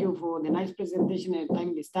all, thank you for the nice presentation and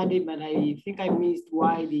timely study, but I think I missed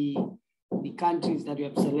why the countries that you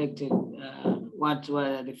have selected, what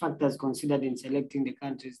were the factors considered in selecting the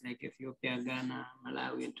countries like Ethiopia, Ghana,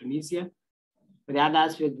 Malawi, and Tunisia. But the other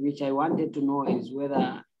aspect which I wanted to know is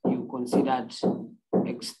whether you considered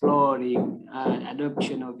exploring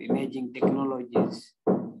adoption of emerging technologies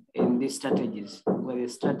in these strategies, where the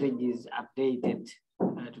strategies updated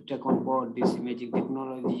to take on board these emerging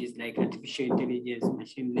technologies like artificial intelligence,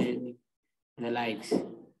 machine learning, and the likes.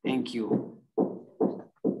 Thank you.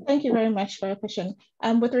 Thank you very much for your question.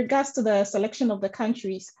 With regards to the selection of the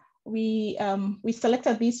countries, we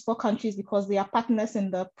selected these 4 countries because they are partners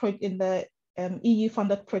in the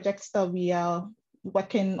EU-funded projects that we are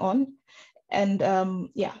working on. And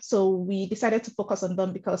yeah, so we decided to focus on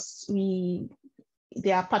them because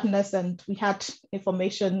they are partners and we had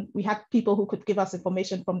information, we had people who could give us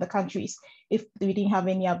information from the countries if we didn't have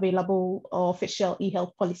any available or official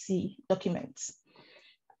eHealth policy documents.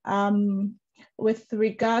 With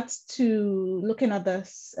regards to looking at the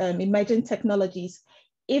emerging technologies,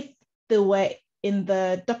 if they were in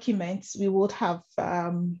the documents, we would have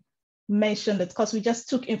mentioned it because we just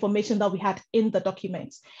took information that we had in the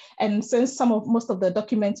documents. And since most of the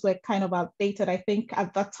documents were kind of outdated, I think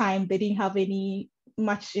at that time they didn't have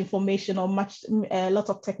much information or a lot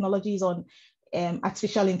of technologies on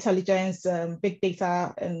artificial intelligence, big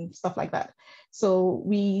data and stuff like that. So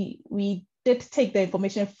we did take the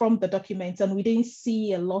information from the documents and we didn't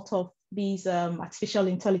see a lot of these artificial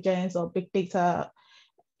intelligence or big data.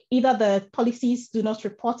 Either the policies do not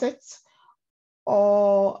report it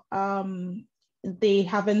or they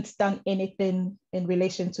haven't done anything in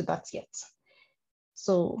relation to that yet.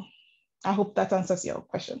 So I hope that answers your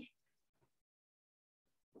question.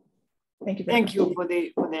 Thank you very much. Thank you for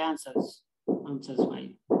the answers.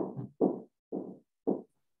 Fine.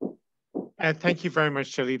 Thank you very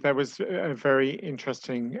much, Dilly. That was a very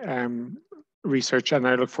interesting research, and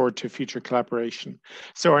I look forward to future collaboration.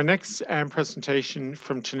 So our next presentation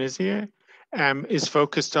from Tunisia is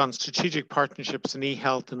focused on strategic partnerships in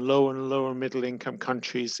eHealth in low and lower middle income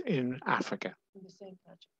countries in Africa. The same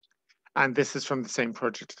project. And this is from the same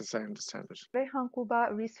project, as I understand it. Rayhane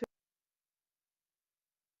Koubaa researcher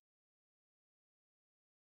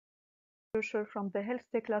from the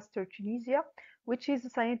HealthTECH cluster Tunisia, which is a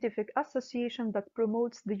scientific association that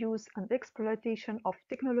promotes the use and exploitation of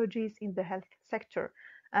technologies in the health sector.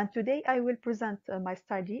 And today I will present my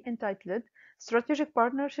study entitled Strategic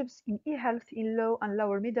Partnerships in eHealth in Low and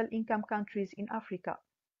Lower Middle Income Countries in Africa.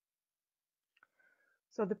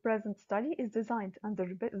 So the present study is designed under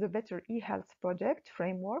the Better eHealth project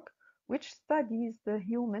framework, which studies the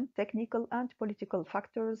human, technical, and political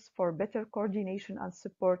factors for better coordination and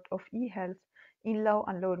support of eHealth in low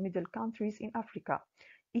and lower middle countries in Africa.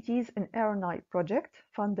 It is an RNI project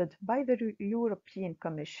funded by the European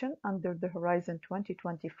Commission under the Horizon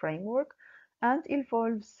 2020 framework and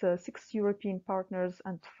involves 6 European partners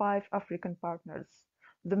and 5 African partners.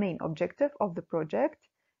 The main objective of the project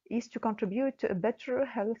is to contribute to a better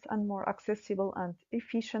health and more accessible and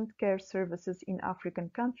efficient care services in African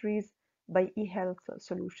countries by eHealth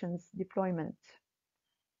solutions deployment.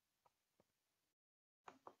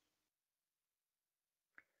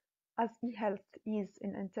 as eHealth is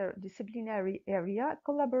an interdisciplinary area,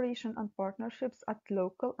 collaboration and partnerships at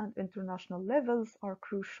local and international levels are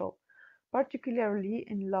crucial, particularly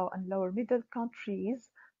in low and lower middle countries.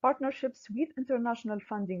 Partnerships with international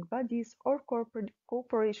funding bodies or corporate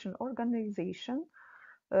cooperation organizations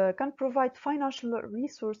can provide financial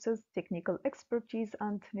resources, technical expertise,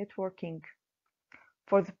 and networking.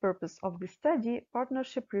 For the purpose of this study,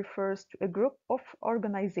 partnership refers to a group of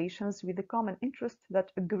organizations with a common interest that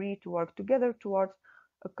agree to work together towards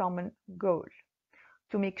a common goal.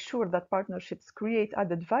 To make sure that partnerships create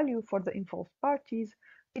added value for the involved parties,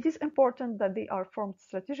 it is important that they are formed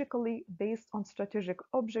strategically based on strategic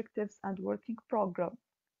objectives and working program.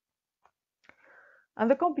 And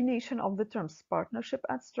the combination of the terms partnership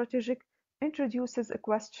and strategic introduces a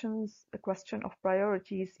question of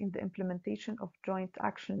priorities in the implementation of joint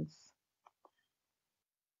actions.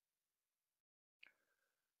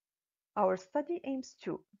 Our study aims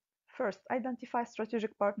to first identify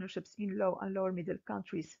strategic partnerships in low and lower middle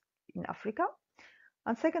countries in Africa,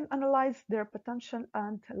 and second, analyze their potential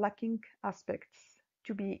and lacking aspects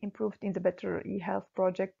to be improved in the Better eHealth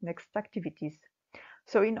project next activities.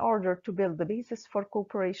 So in order to build the basis for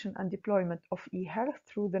cooperation and deployment of eHealth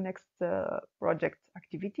through the next project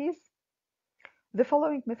activities, the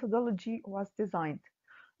following methodology was designed.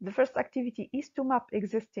 The first activity is to map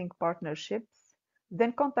existing partnerships,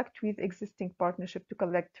 then contact with existing partnership to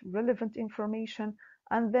collect relevant information,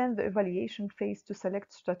 and then the evaluation phase to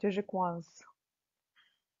select strategic ones.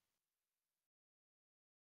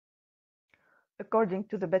 According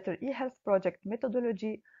to the Better eHealth project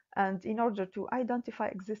methodology, and in order to identify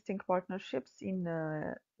existing partnerships in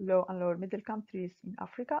low and lower middle countries in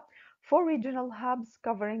Africa, 4 regional hubs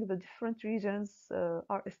covering the different regions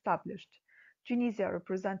are established. Tunisia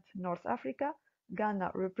represents North Africa,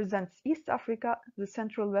 Ghana represents East Africa, the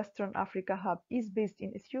Central Western Africa hub is based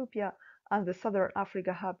in Ethiopia, and the Southern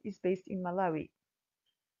Africa hub is based in Malawi.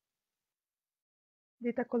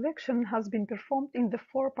 Data collection has been performed in the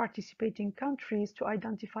 4 participating countries to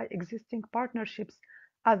identify existing partnerships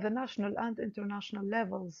at the national and international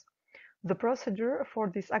levels. The procedure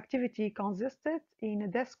for this activity consisted in a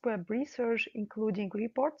desk web research including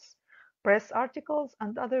reports, press articles,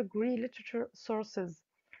 and other GRI literature sources,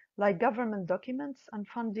 like government documents and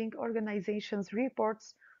funding organizations'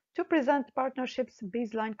 reports, to present partnerships'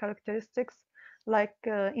 baseline characteristics like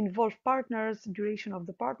involved partners, duration of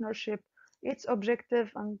the partnership, its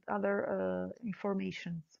objective, and other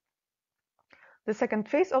information. The second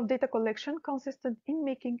phase of data collection consisted in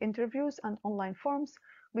making interviews and online forms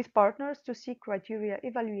with partners to seek criteria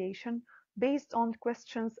evaluation based on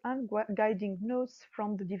questions and guiding notes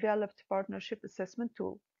from the developed partnership assessment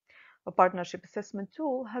tool. A partnership assessment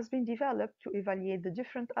tool has been developed to evaluate the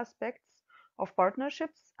different aspects of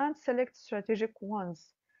partnerships and select strategic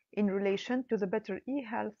ones. In relation to the Better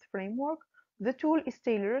eHealth framework, the tool is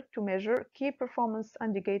tailored to measure key performance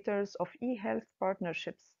indicators of eHealth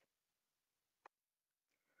partnerships.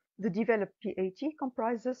 The developed PAT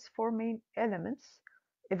comprises 4 main elements: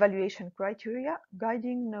 evaluation criteria,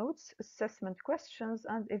 guiding notes, assessment questions,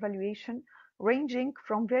 and evaluation ranging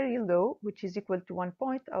from very low, which is equal to 1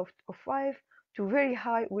 point out of 5, to very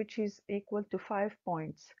high, which is equal to 5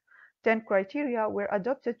 points. 10 criteria were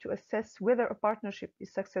adopted to assess whether a partnership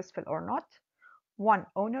is successful or not. 1.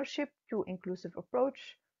 Ownership. 2. Inclusive approach.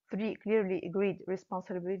 3. Clearly agreed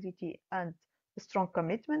responsibility and a strong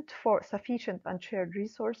commitment. 4. Sufficient and shared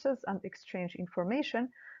resources and exchange information.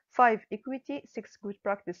 5. Equity. 6. Good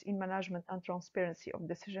practice in management and transparency of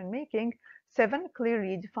decision making. 7.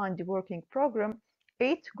 Clearly defined working program.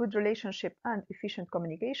 8. Good relationship and efficient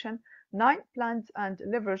communication. 9. Planned and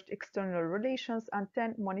leveraged external relations. And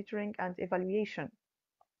 10. Monitoring and evaluation.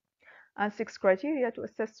 And 6 criteria to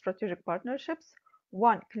assess strategic partnerships.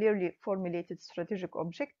 1. Clearly formulated strategic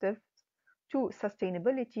objectives. 2.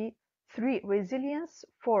 Sustainability. 3. Resilience.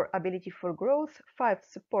 4. Ability for growth. 5.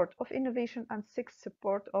 Support of innovation. And 6.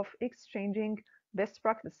 Support of exchanging best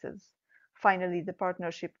practices. Finally, the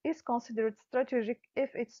partnership is considered strategic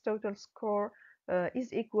if its total score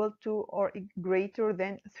is equal to or greater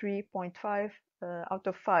than 3.5 out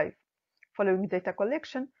of 5. Following data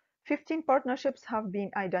collection, 15 partnerships have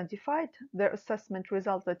been identified. Their assessment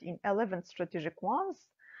resulted in 11 strategic ones,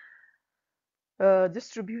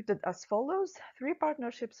 distributed as follows: 3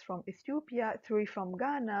 partnerships from Ethiopia, 3 from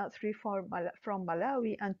Ghana, 3 from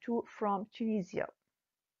Malawi, and 2 from Tunisia.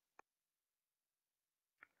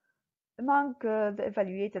 Among the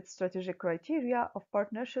evaluated strategic criteria of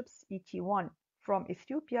partnerships, ET1 from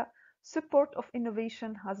Ethiopia, support of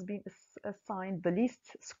innovation has been assigned the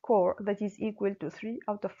least score, that is equal to 3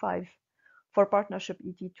 out of 5. For partnership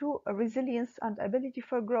ET2, resilience and ability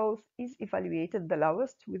for growth is evaluated the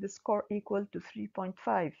lowest with a score equal to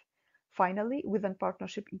 3.5. Finally, within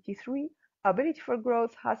partnership ET3, ability for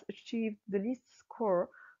growth has achieved the least score,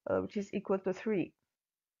 which is equal to 3.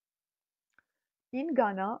 In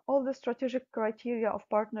Ghana, all the strategic criteria of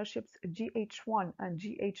partnerships GH1 and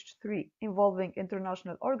GH3 involving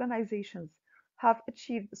international organizations have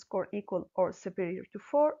achieved a score equal or superior to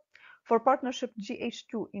 4. For partnership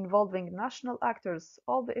GH2 involving national actors,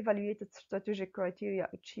 all the evaluated strategic criteria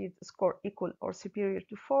achieved a score equal or superior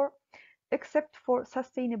to 4, except for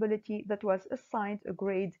sustainability that was assigned a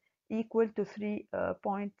grade equal to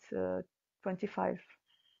 3.25.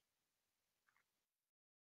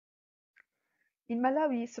 In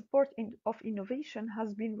Malawi, support of innovation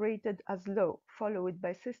has been rated as low, followed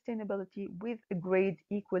by sustainability with a grade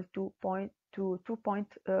equal to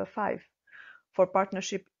 2.5 for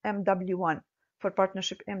partnership MW1. For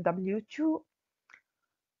partnership MW2,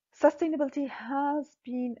 sustainability has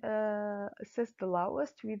been assessed the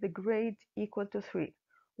lowest with a grade equal to 3,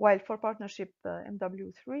 while for partnership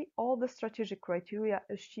MW3, all the strategic criteria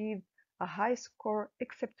achieved a high score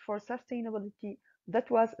except for sustainability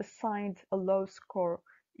that was assigned a low score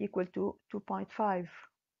equal to 2.5.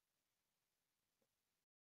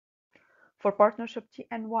 For partnership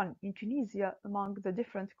TN1 in Tunisia, among the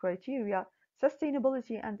different criteria,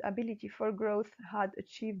 sustainability and ability for growth had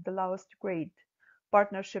achieved the lowest grade.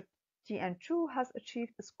 Partnership TN2 has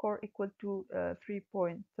achieved a score equal to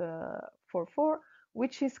 3.44,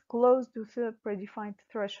 which is close to the predefined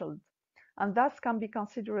threshold, and thus can be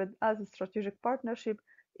considered as a strategic partnership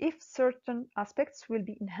if certain aspects will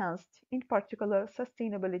be enhanced, in particular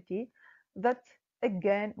sustainability, that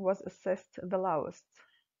again was assessed the lowest.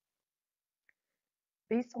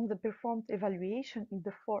 Based on the performed evaluation in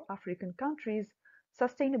the 4 African countries,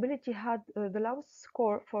 sustainability had the lowest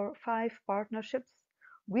score for 5 partnerships,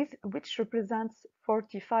 which represents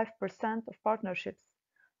 45% of partnerships.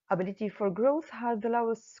 Ability for growth had the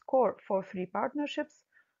lowest score for 3 partnerships,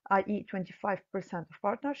 i.e. 25% of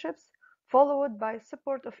partnerships, followed by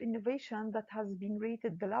support of innovation that has been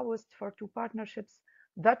rated the lowest for 2 partnerships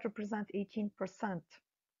that represent 18%.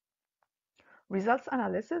 Results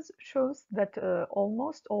analysis shows that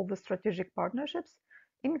almost all the strategic partnerships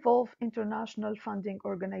involve international funding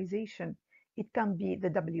organization. It can be the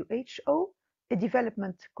WHO, a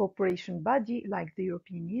development cooperation body like the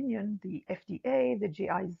European Union, the FDA, the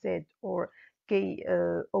GIZ, or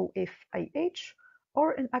KOFIH,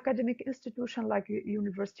 or an academic institution like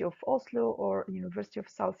University of Oslo or University of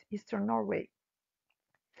Southeastern Norway.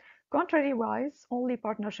 Contrary-wise, only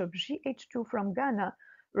partnership GH2 from Ghana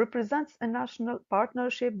represents a national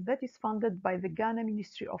partnership that is funded by the Ghana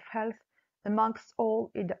Ministry of Health amongst all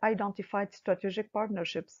identified strategic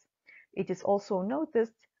partnerships. It is also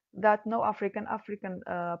noticed that no African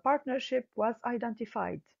partnership was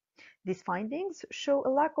identified. These findings show a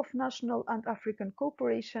lack of national and African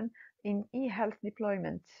cooperation in eHealth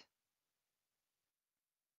deployment.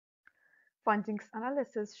 Findings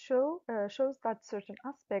analysis shows that certain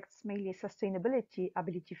aspects, mainly sustainability,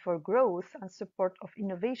 ability for growth, and support of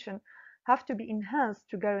innovation, have to be enhanced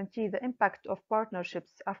to guarantee the impact of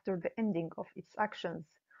partnerships after the ending of its actions.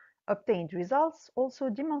 Obtained results also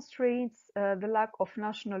demonstrates the lack of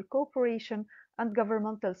national cooperation and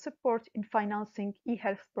governmental support in financing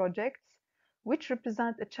eHealth projects, which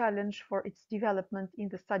represent a challenge for its development in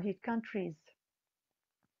the studied countries.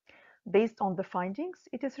 Based on the findings,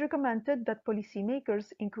 it is recommended that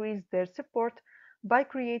policymakers increase their support by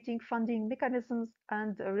creating funding mechanisms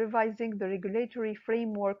and revising the regulatory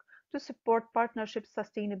framework to support partnership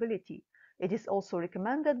sustainability. It is also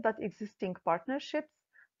recommended that existing partnerships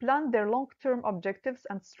plan their long-term objectives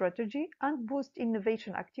and strategy and boost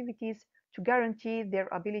innovation activities to guarantee their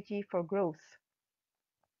ability for growth.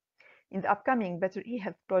 In the upcoming Better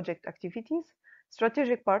eHealth project activities,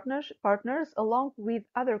 strategic partners, along with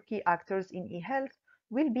other key actors in eHealth,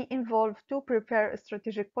 will be involved to prepare a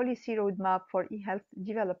strategic policy roadmap for eHealth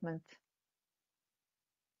development.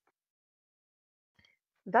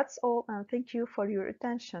 That's all, and thank you for your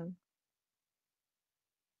attention.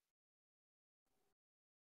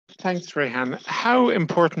 Thanks, Rayhane. How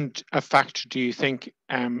important a factor do you think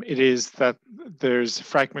it is that there's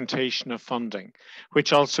fragmentation of funding,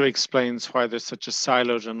 which also explains why there's such a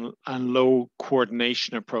siloed and low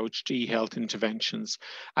coordination approach to eHealth interventions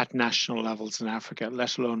at national levels in Africa,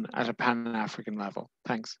 let alone at a Pan-African level?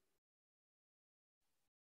 Thanks.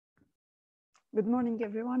 Good morning,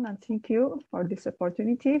 everyone, and thank you for this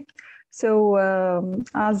opportunity. So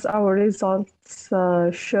as our results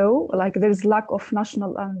show, like there's lack of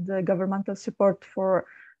national and governmental support for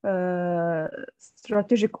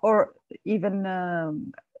strategic or even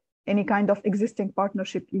any kind of existing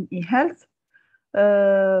partnership in eHealth.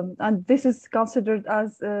 And this is considered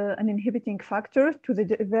as an inhibiting factor to the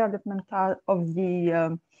development of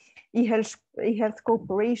the eHealth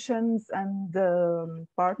corporations and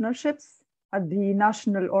partnerships at the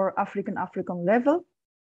national or African level.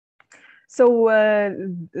 So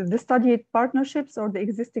the studied partnerships or the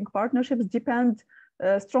existing partnerships depend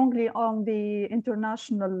strongly on the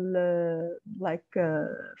international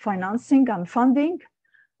financing and funding,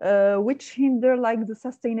 which hinder the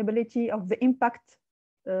sustainability of the impact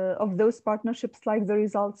of those partnerships, like the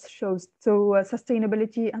results shows. So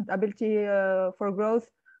sustainability and ability for growth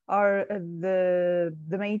are the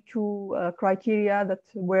main two criteria that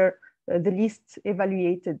were the least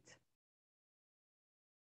evaluated.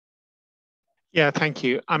 Yeah, thank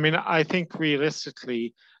you. I mean, I think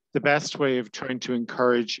realistically, the best way of trying to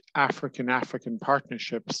encourage African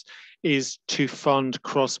partnerships is to fund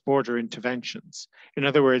cross-border interventions. In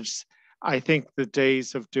other words, I think the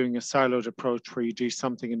days of doing a siloed approach where you do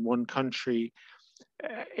something in one country,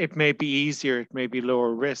 it may be easier, it may be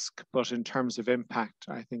lower risk, but in terms of impact,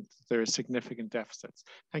 I think there are significant deficits.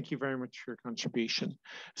 Thank you very much for your contribution.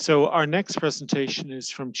 So our next presentation is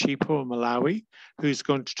from Chipo, Malawi, who's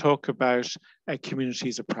going to talk about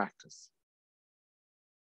communities of practice.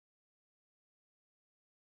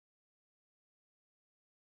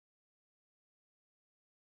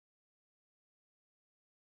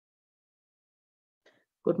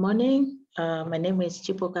 Good morning. My name is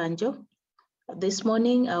Chipo Kanjo. This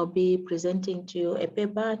morning, I'll be presenting to you a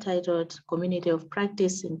paper titled Community of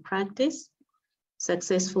Practice in Practice,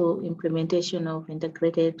 Successful Implementation of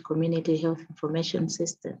Integrated Community Health Information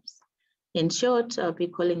Systems. In short, I'll be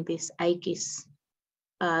calling this IKIS.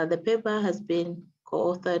 The paper has been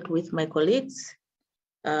co-authored with my colleagues,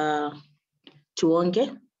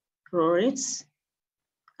 Tuonge, Lawrence,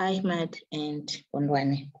 Ahmed, and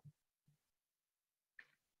Ondwane.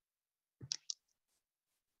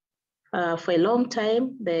 For a long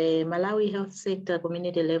time, the Malawi health sector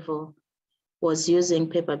community level was using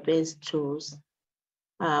paper-based tools.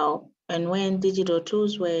 And when digital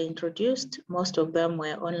tools were introduced, most of them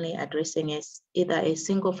were only addressing either a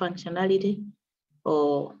single functionality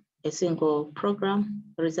or a single program,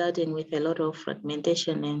 resulting with a lot of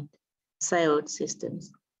fragmentation and siloed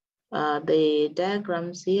systems. The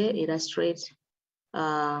diagrams here illustrate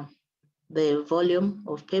the volume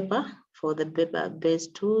of paper for the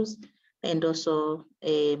paper-based tools, and also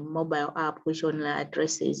a mobile app which only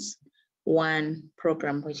addresses one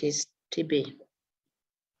program, which is TB.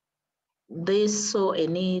 This saw a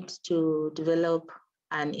need to develop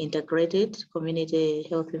an integrated community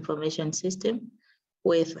health information system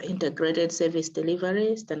with integrated service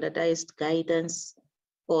delivery, standardized guidance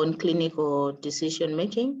on clinical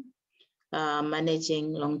decision-making,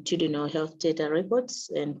 managing longitudinal health data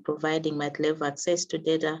records, and providing multi-level access to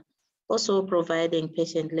data, also providing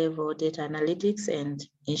patient-level data analytics and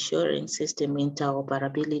ensuring system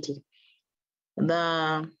interoperability.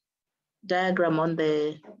 The diagram on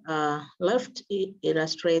the left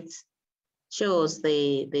shows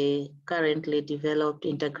the currently developed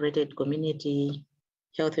integrated community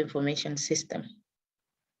health information system.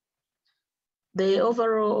 The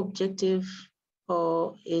overall objective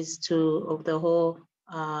of the whole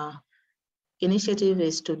initiative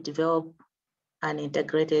is to develop an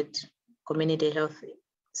integrated community health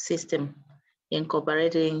system,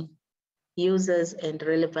 incorporating users and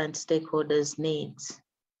relevant stakeholders' needs.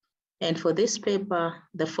 And for this paper,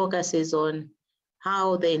 the focus is on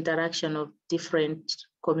how the interaction of different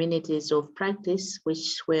communities of practice,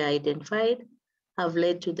 which were identified, have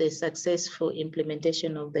led to the successful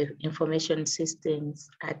implementation of the information systems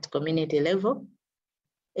at community level,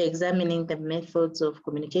 examining the methods of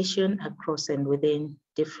communication across and within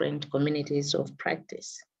different communities of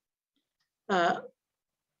practice.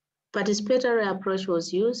 Participatory approach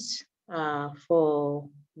was used for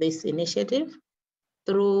this initiative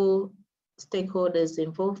through stakeholders'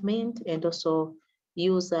 involvement and also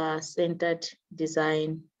user-centered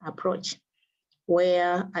design approach,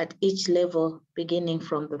 where at each level, beginning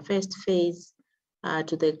from the first phase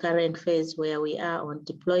to the current phase where we are on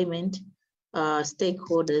deployment,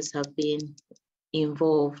 stakeholders have been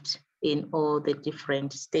involved in all the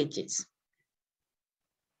different stages.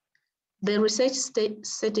 The research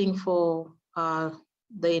setting for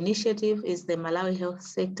the initiative is the Malawi health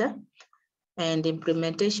sector, and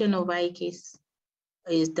implementation of IKIS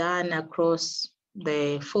is done across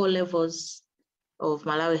the 4 levels of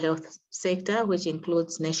Malawi health sector, which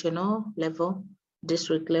includes national level,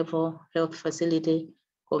 district level, health facility,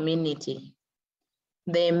 community.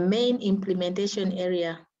 The main implementation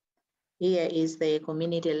area here is the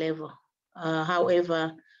community level.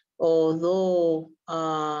 However, although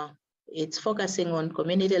it's focusing on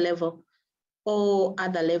community level, all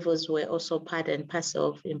other levels were also part and parcel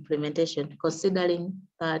of implementation, considering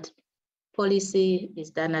that policy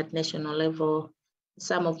is done at national level.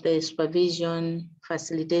 Some of the supervision,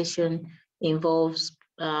 facilitation involves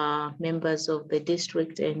members of the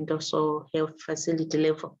district and also health facility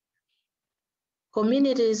level.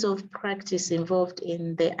 Communities of practice involved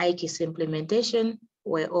in the IKIS implementation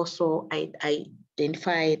were also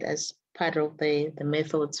identified as part of the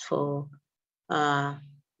methods for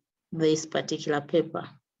this particular paper.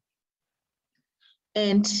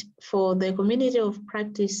 And for the community of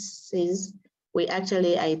practices, we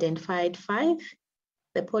actually identified 5: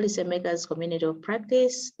 the policymakers community of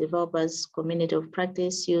practice, developers community of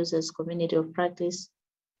practice, users community of practice,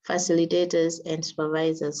 facilitators and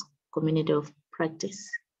supervisors community of practice.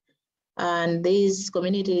 And these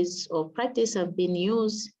communities of practice have been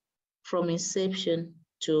used from inception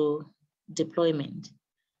to deployment.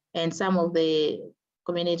 And some of the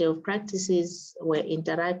community of practices were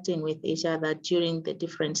interacting with each other during the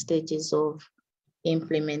different stages of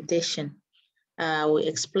implementation. We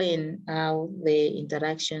explain how the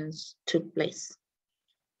interactions took place.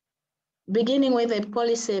 Beginning with the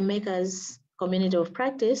policymakers community of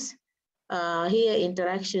practice, here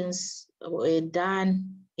interactions were done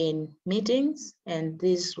in meetings, and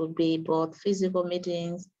these would be both physical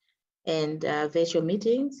meetings and virtual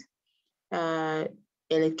meetings.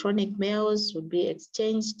 Electronic mails would be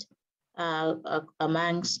exchanged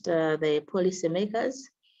amongst the policymakers,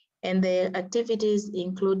 and the activities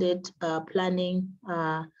included planning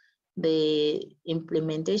the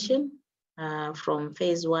implementation from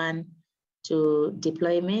phase 1 to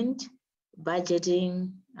deployment,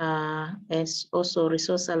 budgeting, and also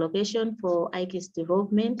resource allocation for IKIS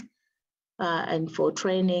development, and for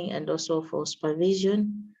training, and also for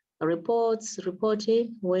supervision,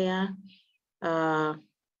 reporting, where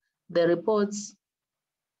the reports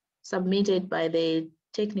submitted by the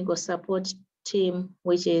technical support team,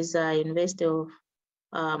 which is University of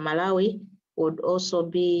Malawi, would also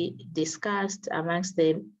be discussed amongst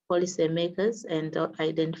the policymakers and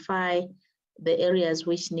identify the areas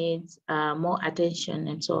which needs more attention,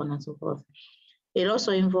 and so on and so forth. It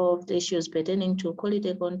also involved issues pertaining to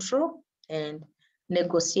quality control and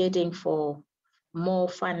negotiating for more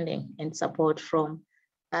funding and support from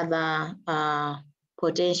other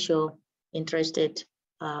potential interested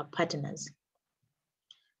partners.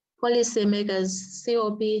 Policymakers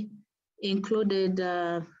COP included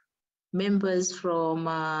members from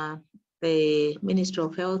the Ministry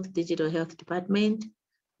of Health, Digital Health Department,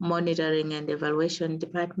 Monitoring and Evaluation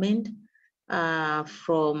Department,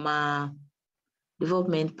 from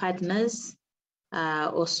development partners,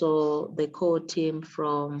 also the core team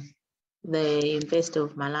from the University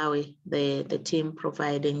of Malawi, the team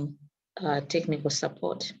providing technical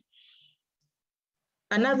support.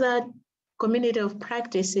 Another community of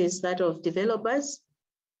practice is that of developers,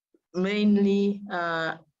 mainly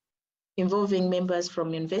involving members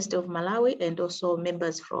from University of Malawi and also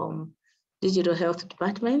members from Digital Health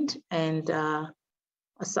Department, and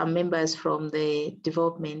some members from the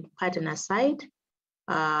development partner side,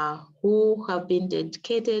 who have been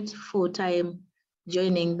dedicated full-time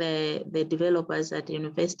joining the developers at the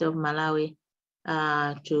University of Malawi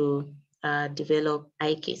to develop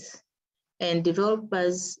IKIS. And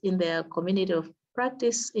developers in their community of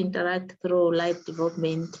practice interact through live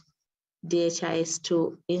development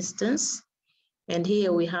DHIS2 instance. And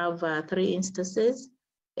here we have 3 instances: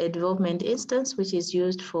 a development instance, which is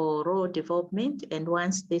used for raw development. And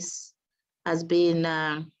once this has been,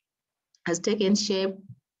 has taken shape,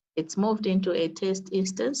 it's moved into a test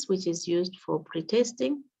instance, which is used for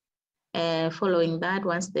pre-testing. Following that,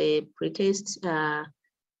 once the pre-test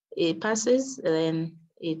it passes, then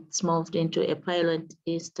it's moved into a pilot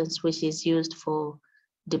instance, which is used for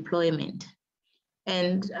deployment.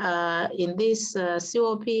 And in this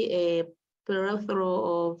COP, a plethora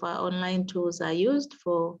of online tools are used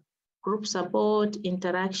for group support,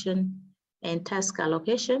 interaction, and task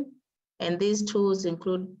allocation. And these tools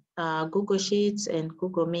include Google Sheets and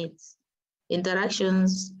Google Meets.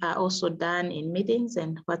 Interactions are also done in meetings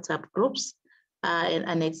and WhatsApp groups. And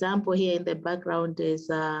an example here in the background is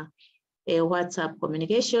a WhatsApp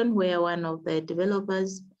communication where one of the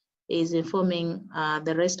developers is informing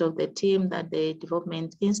the rest of the team that the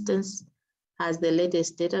development instance has the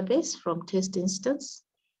latest database from test instance.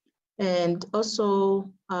 And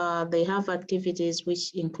also they have activities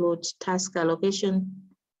which include task allocation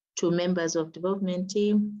to members of development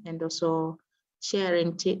team, and also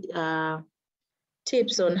sharing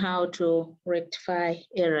tips on how to rectify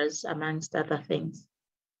errors, amongst other things.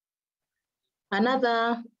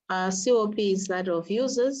 Another COP is that of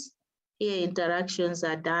users. Here, interactions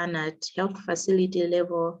are done at health facility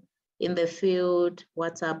level, in the field,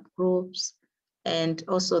 WhatsApp groups, and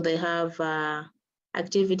also they have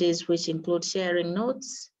activities which include sharing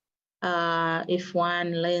notes. If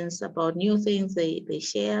one learns about new things, they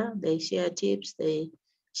share tips, they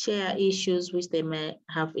share issues which they may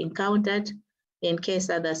have encountered, in case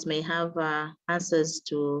others may have answers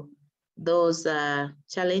to those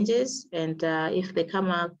challenges. And if they come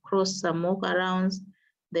across some workarounds,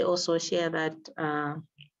 they also share that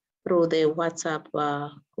through the WhatsApp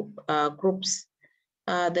groups.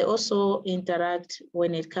 They also interact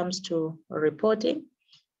when it comes to reporting,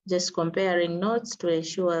 just comparing notes to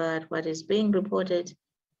ensure that what is being reported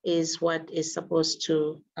is what is supposed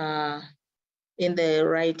to, in the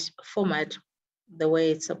right format, the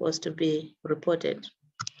way it's supposed to be reported.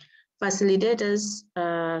 Facilitators,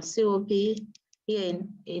 COP, here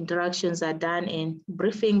interactions are done in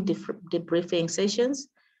debriefing sessions,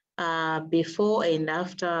 before and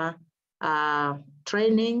after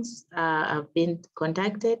trainings have been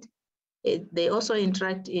conducted. They also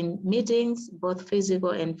interact in meetings, both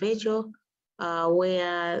physical and virtual,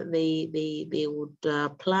 where they would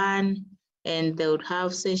plan, and they would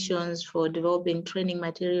have sessions for developing training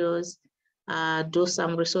materials, do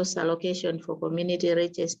some resource allocation for community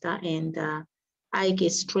register and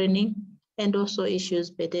IGIS training, and also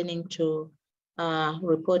issues pertaining to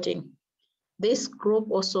reporting. This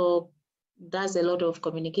group also does a lot of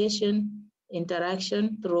communication,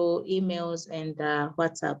 interaction through emails and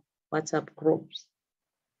WhatsApp groups.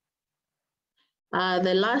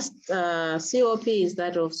 The last COP is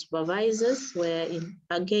that of supervisors, where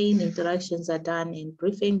again interactions are done in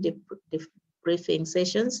briefing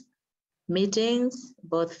sessions, meetings,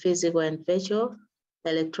 both physical and virtual,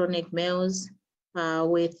 electronic mails,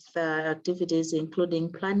 with activities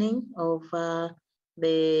including planning of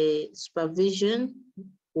the supervision,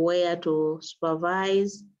 where to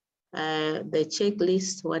supervise, the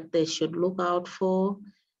checklist, what they should look out for,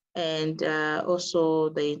 and also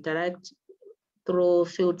they interact through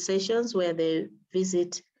field sessions where they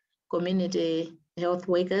visit community health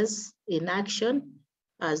workers in action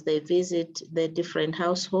as they visit the different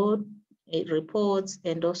household reports,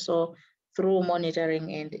 and also through monitoring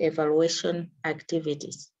and evaluation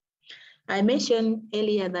activities. I mentioned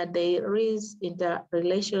earlier that there is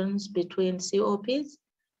interrelations between COPs.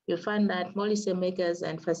 You find that policymakers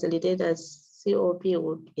and facilitators COP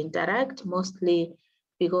would interact mostly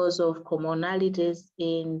because of commonalities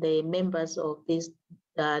in the members of these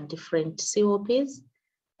different COPs,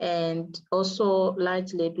 and also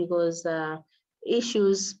largely because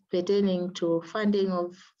issues pertaining to funding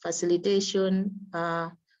of facilitation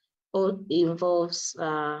involves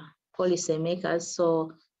policymakers.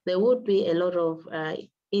 So there would be a lot of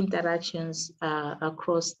interactions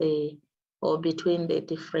across or between the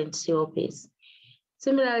different COPs.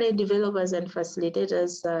 Similarly, developers and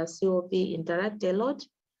facilitators COP interact a lot.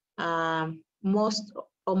 Almost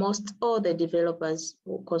all the developers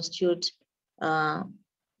who constitute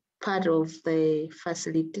part of the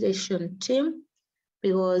facilitation team,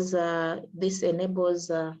 because this enables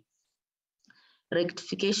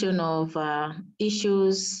rectification of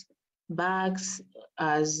issues, bugs,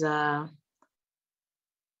 as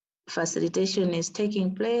facilitation is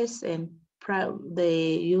taking place and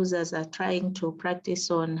the users are trying to practice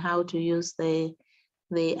on how to use the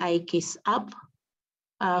IKIS app.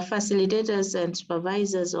 Facilitators and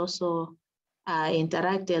supervisors also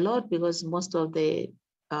interact a lot, because most of the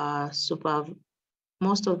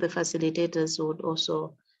facilitators would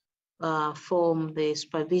also form the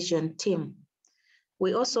supervision team.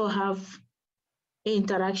 We also have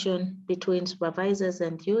interaction between supervisors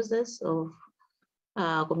and users of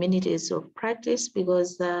communities of practice,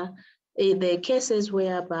 because the cases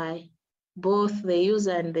whereby both the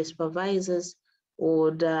user and the supervisors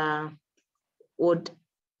would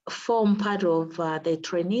form part of the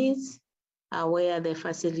trainees, where the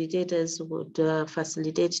facilitators would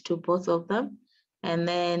facilitate to both of them. And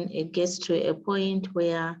then it gets to a point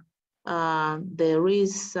where there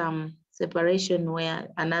is some separation, where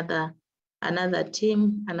another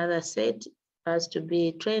team, another set has to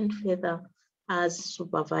be trained further as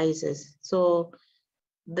supervisors. So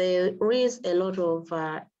there is a lot of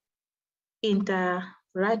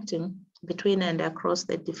interacting between and across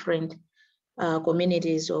the different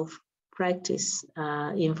communities of practice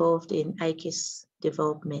involved in IKIS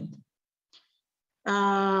development.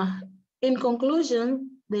 In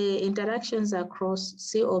conclusion, the interactions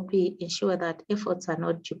across COP ensure that efforts are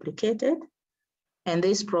not duplicated. And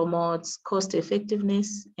this promotes cost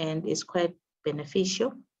effectiveness and is quite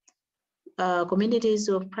beneficial. Communities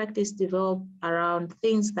of practice develop around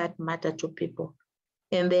things that matter to people,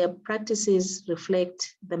 and their practices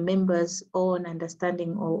reflect the members' own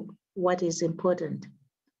understanding of what is important.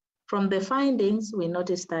 From the findings, we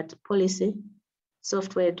noticed that policy,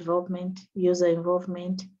 software development, user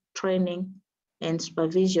involvement, training, and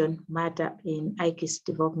supervision matter in IKIS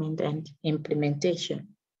development and implementation.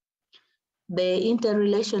 The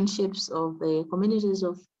interrelationships of the communities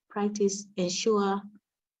of practice ensure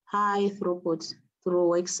high throughput through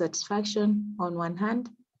work satisfaction on one hand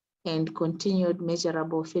and continued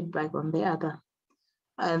measurable feedback on the other.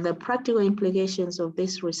 The practical implications of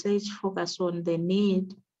this research focus on the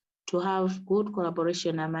need to have good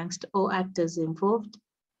collaboration amongst all actors involved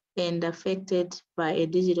and affected by a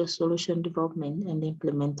digital solution development and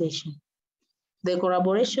implementation. The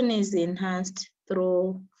collaboration is enhanced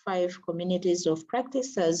through 5 communities of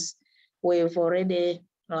practice, as we've already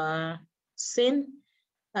seen.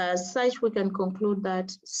 As such, we can conclude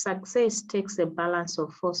that success takes a balance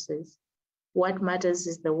of forces. What matters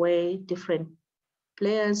is the way different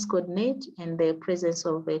players coordinate and the presence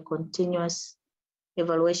of a continuous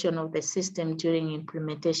evaluation of the system during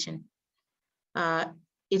implementation.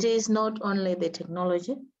 It is not only the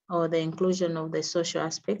technology or the inclusion of the social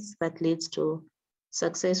aspects that leads to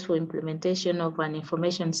successful implementation of an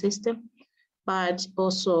information system, but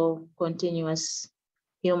also continuous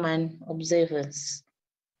human observance.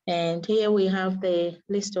 And here we have the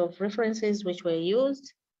list of references which were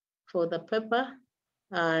used for the paper.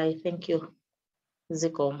 I thank you,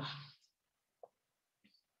 Zikom.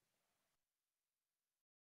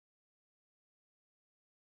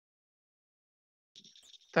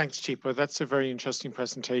 Thanks, Chipo. That's a very interesting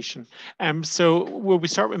presentation. So will we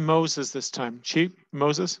start with Moses this time?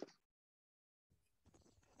 Moses?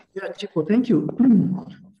 Yeah, Chipo, thank you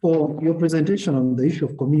for your presentation on the issue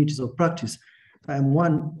of communities of practice. I am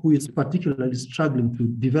one who is particularly struggling to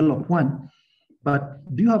develop one, but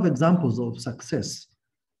do you have examples of success,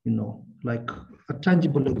 like a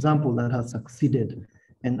tangible example that has succeeded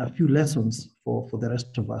and a few lessons for the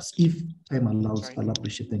rest of us? If time allows, I'll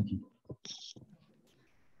appreciate it. Thank you.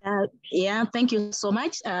 Yeah, thank you so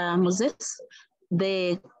much, Moses.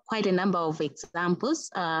 There are quite a number of examples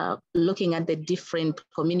looking at the different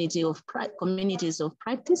communities of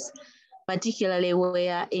practice, particularly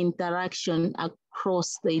where interaction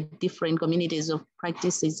across the different communities of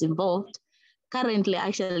practice is involved. Currently,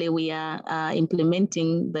 actually, we are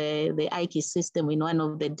implementing the IKIS system in one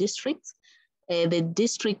of the districts. The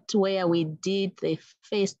district where we did the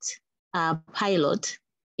first pilot,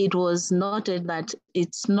 it was noted that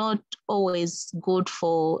it's not always good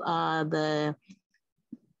for the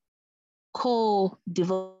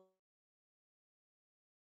co-development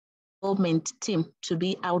team to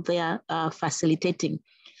be out there facilitating.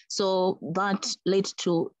 So that led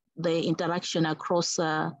to the interaction across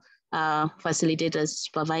facilitators,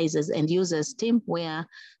 supervisors, and users team, where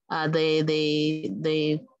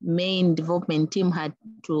the main development team had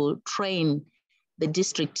to train the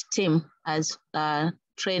district team as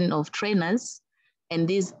trainers, and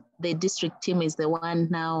the district team is the one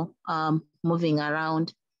now moving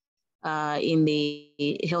around in the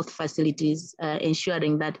health facilities,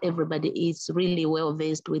 ensuring that everybody is really well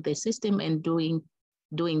versed with the system and doing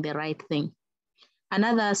the right thing.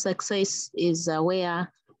 Another success is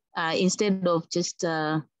where instead of just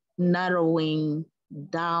narrowing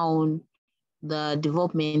down the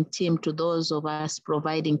development team to those of us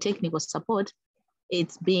providing technical support,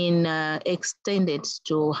 it's been extended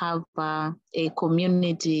to have a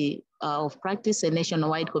community of practice, a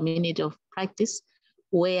nationwide community of practice,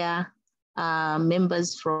 where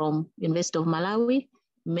members from University of Malawi,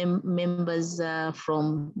 members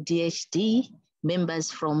from DHD, members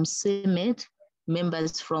from CIMED,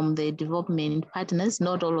 members from the development partners,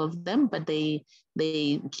 not all of them, but they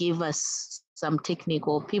give us some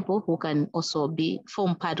technical people who can also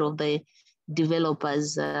form part of the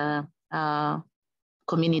developers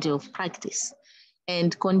community of practice.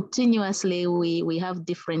 And continuously, we have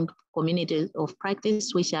different communities of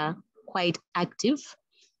practice which are quite active,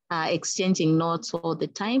 exchanging notes all the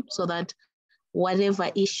time, so that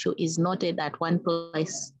whatever issue is noted at one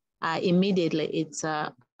place, immediately it's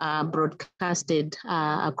broadcasted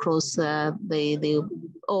across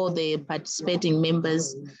all the participating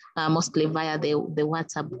members, mostly via the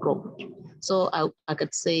WhatsApp group. So I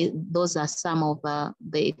could say those are some of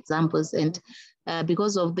the examples, and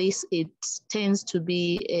because of this, it tends to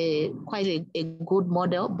be quite a good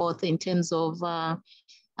model, both in terms of the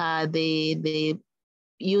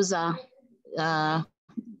user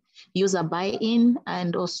buy-in,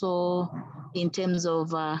 and also in terms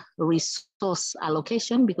of resource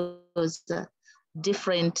allocation, because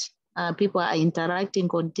different people are interacting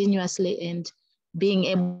continuously, and being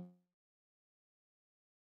able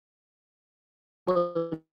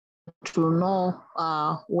to know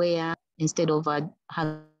where, instead of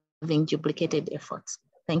having duplicated efforts.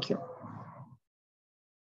 Thank you.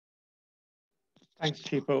 Thanks,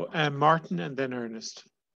 Chipo. Martin and then Ernest.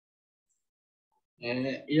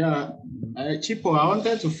 Chipo, I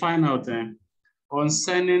wanted to find out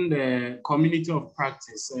concerning the community of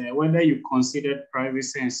practice, whether you considered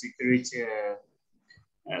privacy and security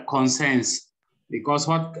concerns, because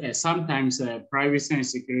sometimes privacy and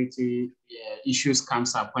security issues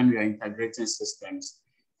comes up when we are integrating systems.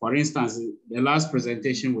 For instance, the last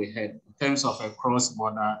presentation we had in terms of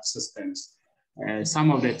cross-border systems,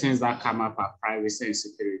 some of the things that come up are privacy and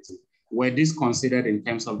security. Were these considered in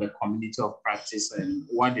terms of the community of practice, and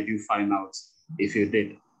what did you find out, if you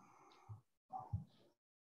did?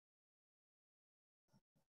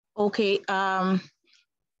 Okay, I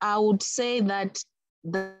would say that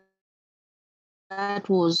that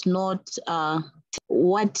was not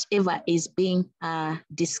whatever is being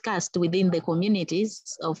discussed within the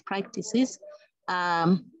communities of practices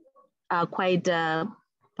are quite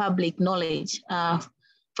public knowledge.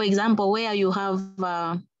 For example, where you have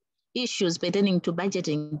issues pertaining to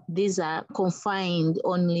budgeting, these are confined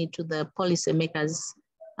only to the policymakers'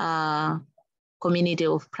 community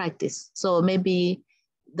of practice. So maybe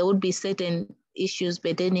there would be certain issues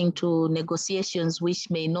pertaining to negotiations which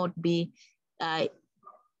may not be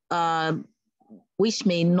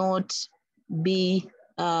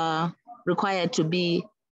required to be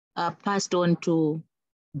passed on to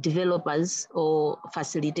developers or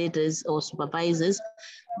facilitators or supervisors.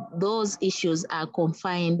 Those issues are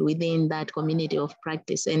confined within that community of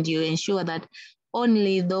practice, and you ensure that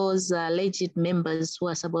only those legit members who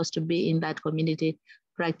are supposed to be in that community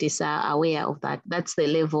practice are aware of that. That's the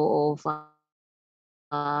level of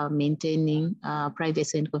maintaining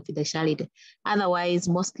privacy and confidentiality. Otherwise,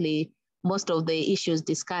 most of the issues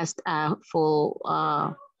discussed are for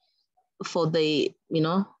the,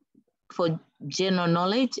 for general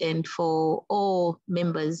knowledge and for all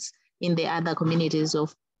members in the other communities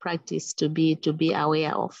of practice to be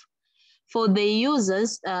aware of. For the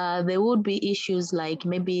users, there would be issues like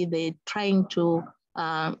maybe they're trying to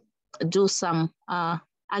do some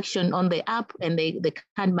action on the app and they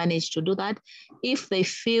can't manage to do that. If they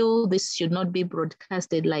feel this should not be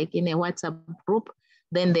broadcasted like in a WhatsApp group,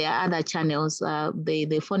 then there are other channels.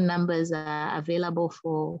 The phone numbers are available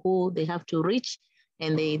for who they have to reach,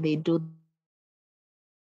 and they do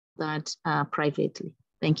that privately.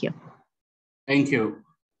 Thank you. Thank you.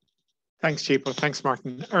 Thanks, Chipo. Thanks,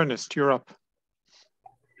 Martin. Ernest, you're up.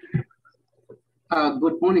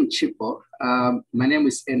 Good morning, Chipo. My name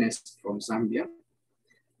is Ernest from Zambia.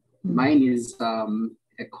 Mine is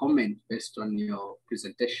a comment based on your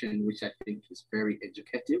presentation, which I think is very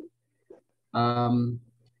educative.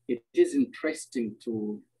 It is interesting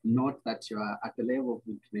to note that you are at the level of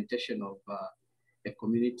implementation of a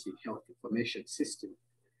community health information system.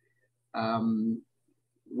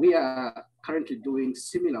 We are currently doing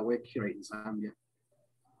similar work here in Zambia.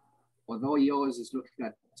 Although yours is looking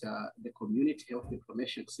at the community health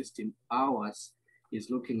information system, ours is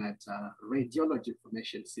looking at a radiology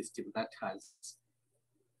information system that has,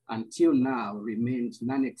 until now, remained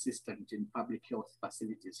non-existent in public health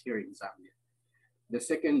facilities here in Zambia. The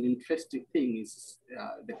second interesting thing is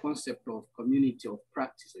the concept of community of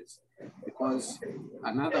practices, because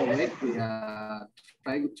another work we are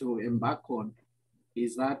trying to embark on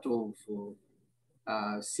is that of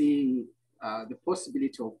seeing the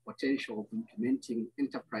possibility of potential of implementing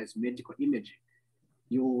enterprise medical imaging.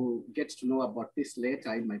 You'll get to know about this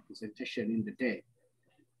later in my presentation in the day.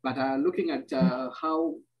 But looking at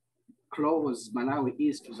how close Malawi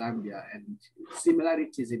is to Zambia and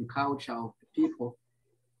similarities in culture of the people,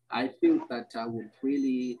 I think that I would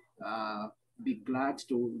really be glad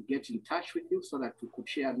to get in touch with you so that we could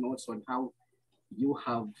share notes on how you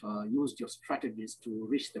have used your strategies to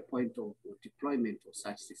reach the point of deployment of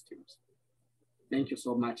such systems. Thank you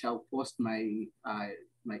so much. I'll post my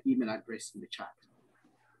email address in the chat.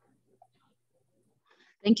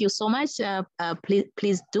 Thank you so much.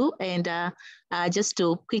 Please do. And just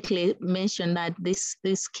to quickly mention that this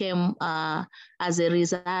came as a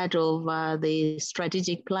result of the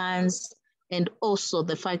strategic plans, and also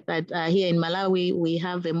the fact that here in Malawi, we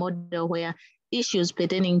have a model where issues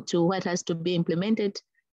pertaining to what has to be implemented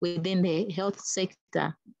within the health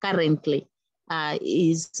sector currently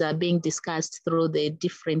is being discussed through the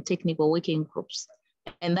different technical working groups.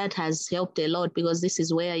 And that has helped a lot, because this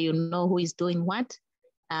is where you know who is doing what,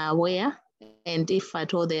 where, and if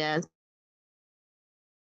at all there are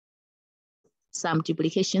some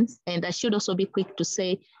duplications. And I should also be quick to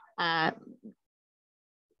say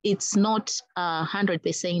it's not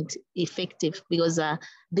 100% effective, because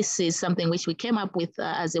this is something which we came up with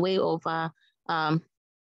as a way of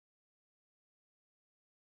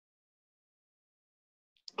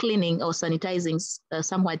cleaning or sanitizing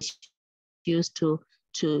somewhat used to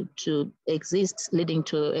exist, leading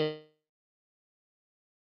to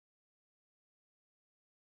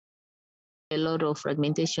a lot of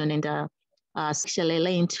fragmentation and actually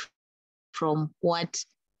linked from what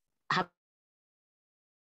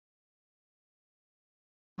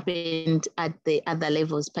happened at the other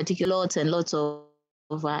levels, particularly lots and lots of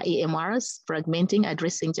EMRs fragmenting,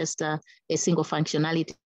 addressing just a single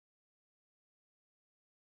functionality.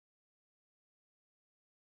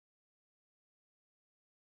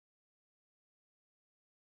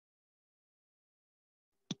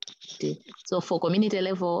 So for community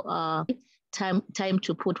level, time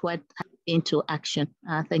to put what into action.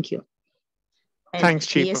 Thank you. And thanks,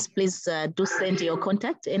 Chipo. Yes, please do send your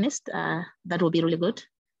contact, Ernest. That will be really good.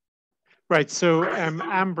 Right, so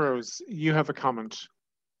Ambrose, you have a comment.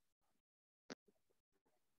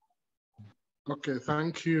 Okay,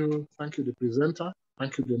 thank you. Thank you, the presenter.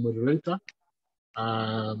 Thank you, the moderator.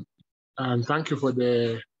 And thank you for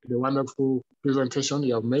the wonderful presentation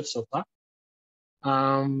you have made so far.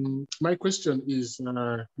 My question is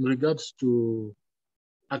in regards to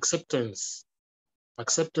acceptance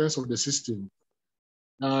of the system.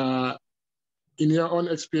 In your own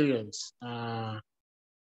experience,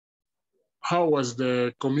 how was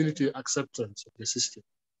the community acceptance of the system?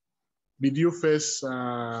 Did you face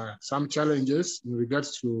some challenges in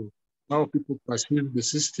regards to how people perceive the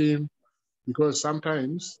system? Because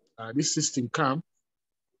sometimes this system comes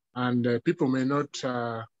and people may not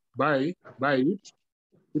buy it.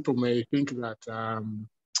 People may think that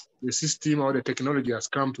the system or the technology has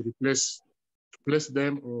come to replace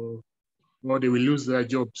them, or they will lose their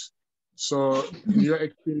jobs. So in your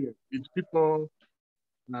experience, did people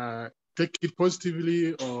take it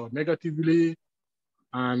positively or negatively?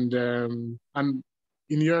 And in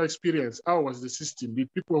your experience, how was the system?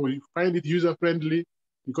 Did people find it user-friendly?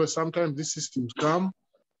 Because sometimes these systems come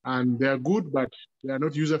and they are good, but they are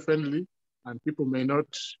not user-friendly, and people may not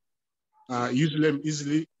use them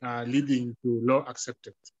easily, leading to low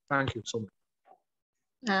acceptance. Thank you so much.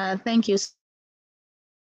 Thank you so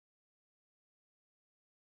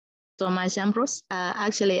much, Ambrose.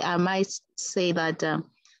 Actually, I might say that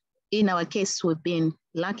in our case, we've been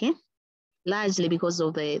lucky, largely because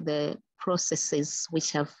of the processes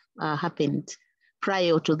which have happened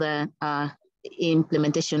prior to the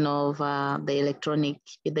implementation of the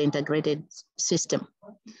integrated system.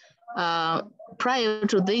 Prior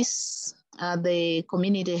to this, the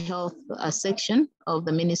community health section of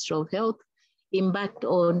the Ministry of Health embarked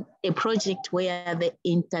on a project where they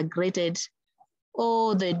integrated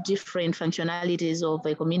all the different functionalities of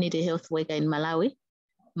a community health worker in Malawi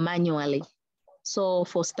manually. So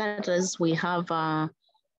for starters, we have an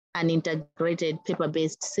integrated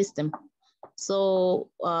paper-based system. So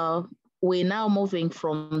we're now moving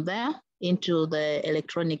from there into the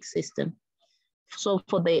electronic system. So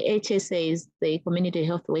for the HSAs, the community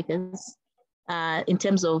health workers, in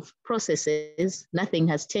terms of processes, nothing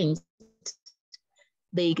has changed.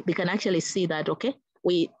 They can actually see that, okay,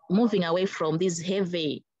 we're moving away from these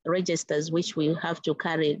heavy registers, which we have to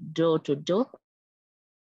carry door to door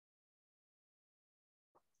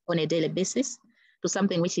on a daily basis, to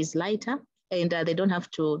something which is lighter, and they don't have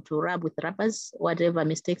to rub with rubbers, whatever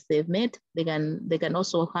mistakes they've made. They can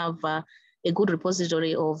also have a good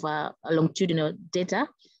repository of longitudinal data.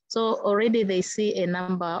 So already they see a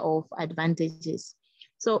number of advantages.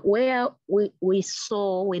 So where we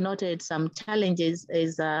noted some challenges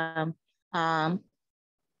is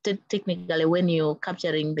technically when you're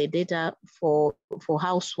capturing the data for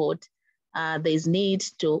household, there's need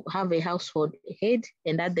to have a household head,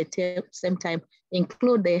 and at the same time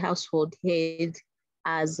include the household head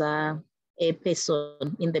as a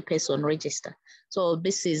person in the person register. So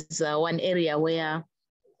this is one area where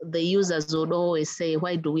the users would always say,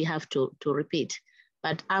 why do we have to repeat?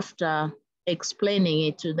 But after explaining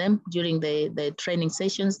it to them during the training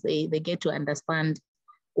sessions, they get to understand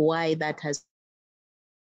why that has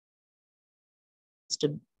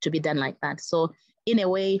to be done like that. So in a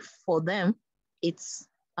way, for them, it's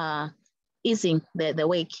easing the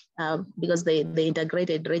work because the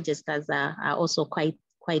integrated registers are also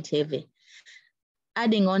quite heavy.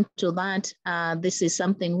 Adding on to that, this is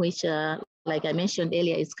something which, like I mentioned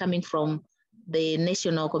earlier, is coming from the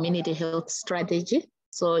National Community Health Strategy.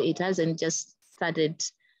 So it hasn't just started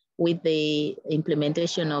with the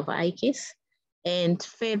implementation of IKIS. And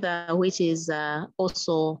further, which is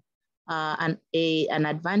also an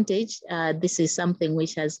advantage, this is something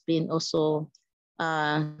which has been also,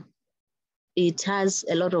 it has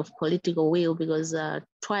a lot of political will, because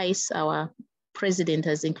twice our president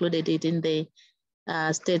has included it in the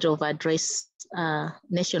state of address,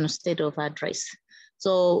 national state of address.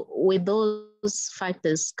 So with those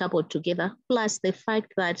factors coupled together, plus the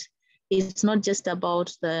fact that it's not just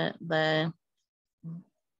about the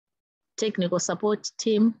technical support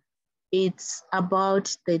team, it's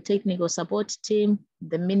about the technical support team,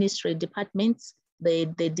 the ministry departments, the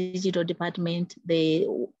digital department, the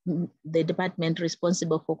department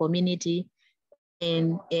responsible for community,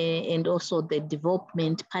 and also the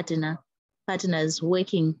development partners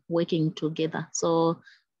working together. So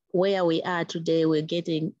where we are today, we're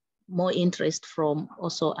getting more interest from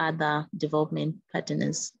also other development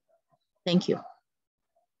partners. Thank you.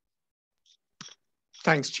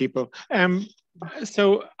 Thanks, Chipo.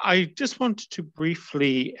 So I just wanted to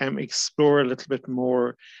briefly explore a little bit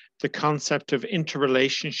more the concept of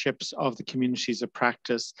interrelationships of the communities of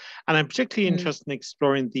practice. And I'm particularly interested in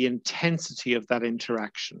exploring the intensity of that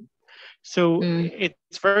interaction. So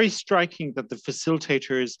it's very striking that the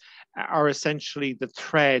facilitators are essentially the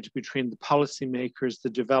thread between the policymakers, the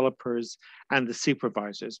developers, and the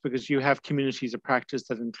supervisors, because you have communities of practice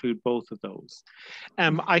that include both of those.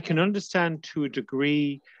 I can understand to a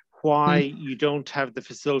degree why you don't have the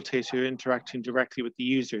facilitator interacting directly with the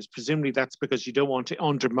users. Presumably that's because you don't want to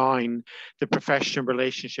undermine the professional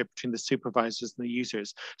relationship between the supervisors and the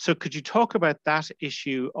users. So could you talk about that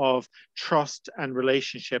issue of trust and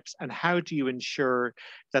relationships, and how do you ensure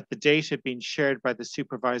that the data being shared by the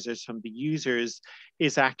supervisors from the users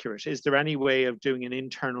is accurate? Is there any way of doing an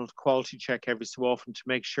internal quality check every so often to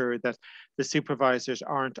make sure that the supervisors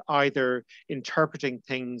aren't either interpreting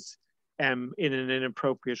things in an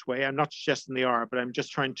inappropriate way? I'm not suggesting they are, but I'm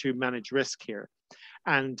just trying to manage risk here.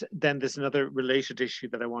 And then there's another related issue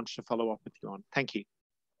that I wanted to follow up with you on. Thank you.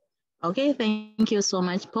 Okay, thank you so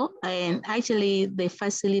much, Paul. And actually, the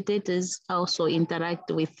facilitators also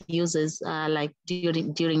interact with users like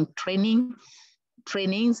during trainings,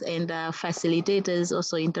 and facilitators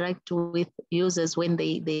also interact with users when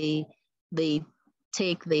they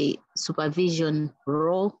take the supervision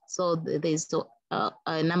role. So there's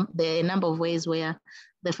a number of ways where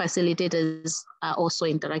the facilitators are also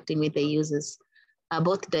interacting with the users,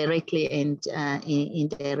 both directly and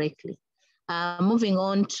indirectly. Moving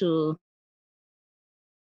on to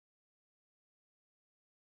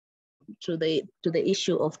the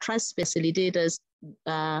issue of trust, facilitators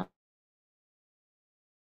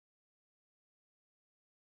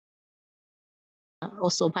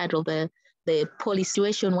also part of the policy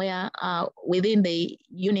situation where within the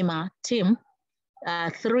UNIMA team,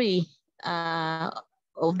 3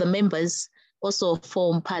 of the members also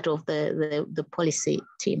form part of the policy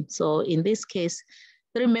team. So in this case,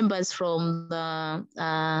 3 members from the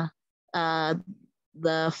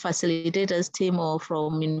facilitators team or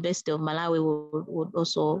from University of Malawi would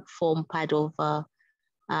also form part of the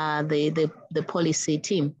policy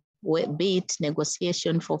team, be it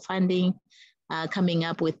negotiation for funding, coming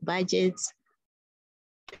up with budgets,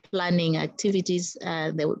 planning activities.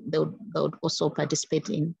 They would also participate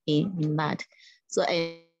in that. So,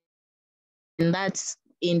 and that's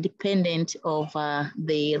independent of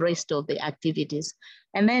the rest of the activities.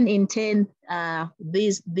 And then in turn,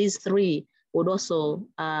 these 3 would also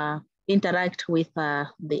interact with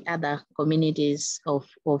the other communities of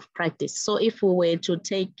practice. So if we were to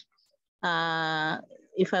take,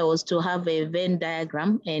 if I was to have a Venn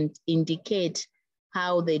diagram and indicate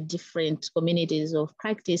how the different communities of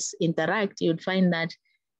practice interact, you'd find that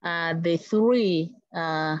the 3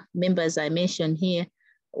 members I mentioned here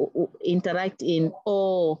interact in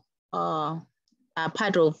all, are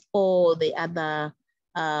part of all the other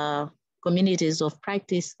communities of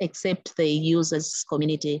practice except the users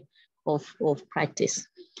community of practice.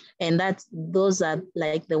 And those are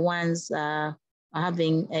like the ones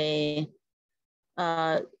having a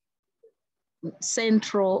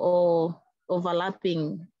central or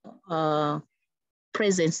overlapping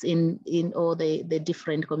presence in all the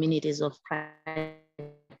different communities of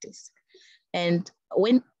practice. And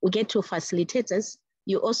when we get to facilitators,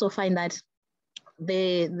 you also find that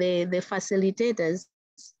the facilitators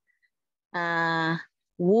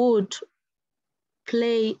would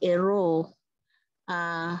play a role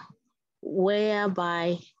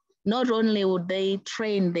whereby not only would they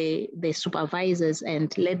train the supervisors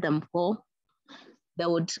and let them go, they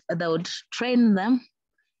would train them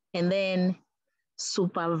and then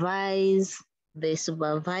supervise the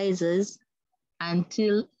supervisors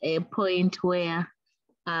until a point where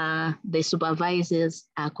the supervisors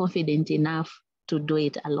are confident enough to do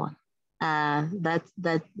it alone. That's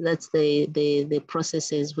the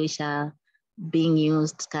processes which are being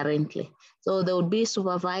used currently. So they would be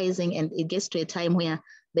supervising, and it gets to a time where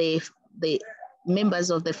the members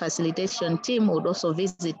of the facilitation team would also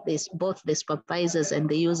visit both the supervisors and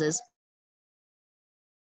the users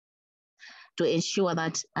to ensure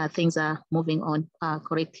that things are moving on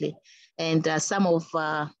correctly. And some of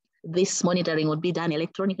this monitoring would be done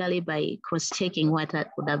electronically by cross-checking what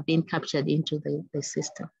would have been captured into the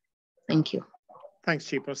system. Thank you. Thanks,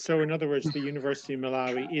 Chipo. So in other words, the University of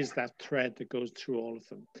Malawi is that thread that goes through all of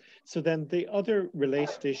them. So then the other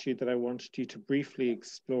related issue that I wanted you to briefly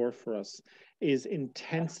explore for us is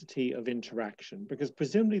intensity of interaction, because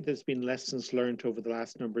presumably there's been lessons learned over the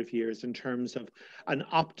last number of years in terms of an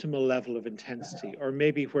optimal level of intensity, or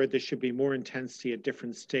maybe where there should be more intensity at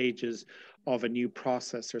different stages of a new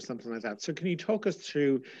process or something like that. So can you talk us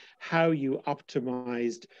through how you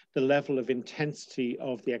optimized the level of intensity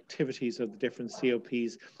of the activities of the different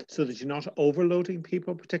COPs so that you're not overloading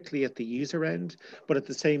people, particularly at the user end, but at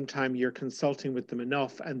the same time you're consulting with them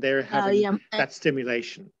enough and they're having that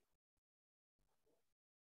stimulation?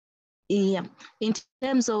 Yeah, in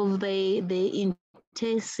terms of the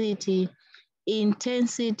intensity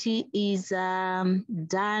is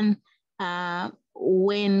done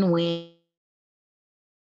when we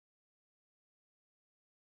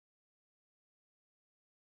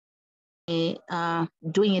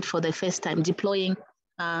doing it for the first time, deploying.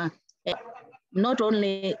 Not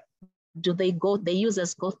only do the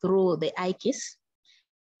users go through the IKIS,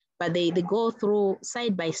 but they go through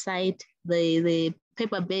side by side the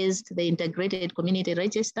paper-based, the integrated community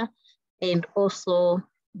register, and also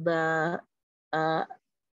the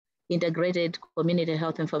integrated community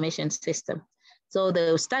health information system. So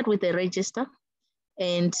they'll start with the register,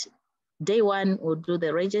 and day one will do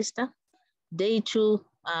the register. Day two,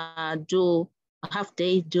 do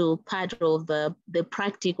part of the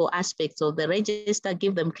practical aspects of the register,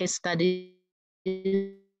 give them case studies,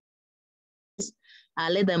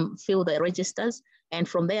 let them fill the registers. And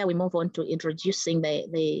from there, we move on to introducing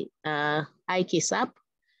the IKIS app,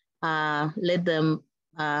 let them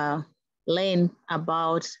learn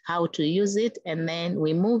about how to use it. And then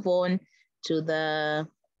we move on to the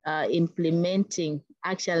implementing,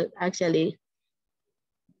 actually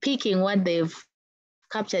picking what they've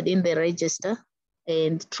captured in the register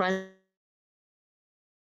and transfer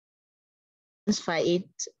it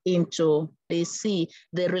into, they see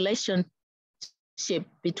the relationship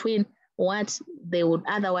between what they would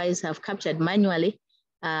otherwise have captured manually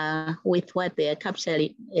with what they are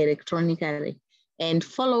capturing electronically. And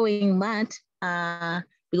following that,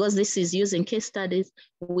 because this is using case studies,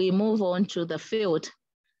 we move on to the field.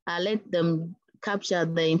 Let them capture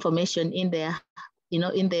the information in their,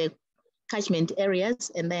 in the catchment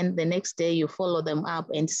areas, and then the next day you follow them up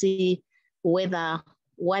and see whether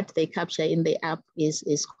what they capture in the app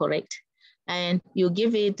is correct. And you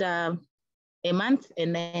give it a month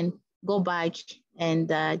and then go back and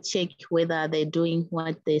check whether they're doing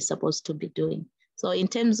what they're supposed to be doing. So in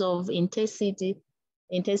terms of intensity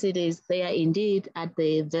is there indeed at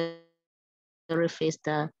the very first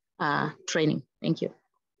training. Thank you.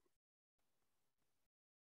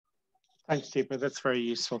 Thanks, Chipo. That's very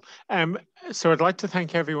useful. So I'd like to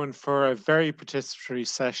thank everyone for a very participatory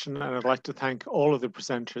session, and I'd like to thank all of the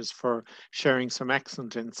presenters for sharing some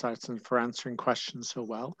excellent insights and for answering questions so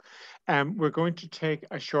well. We're going to take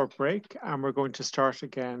a short break, and we're going to start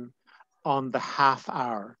again on the half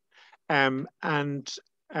hour. I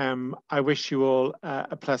wish you all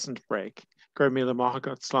a pleasant break. Gurmila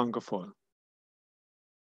Mahagat Slangafol.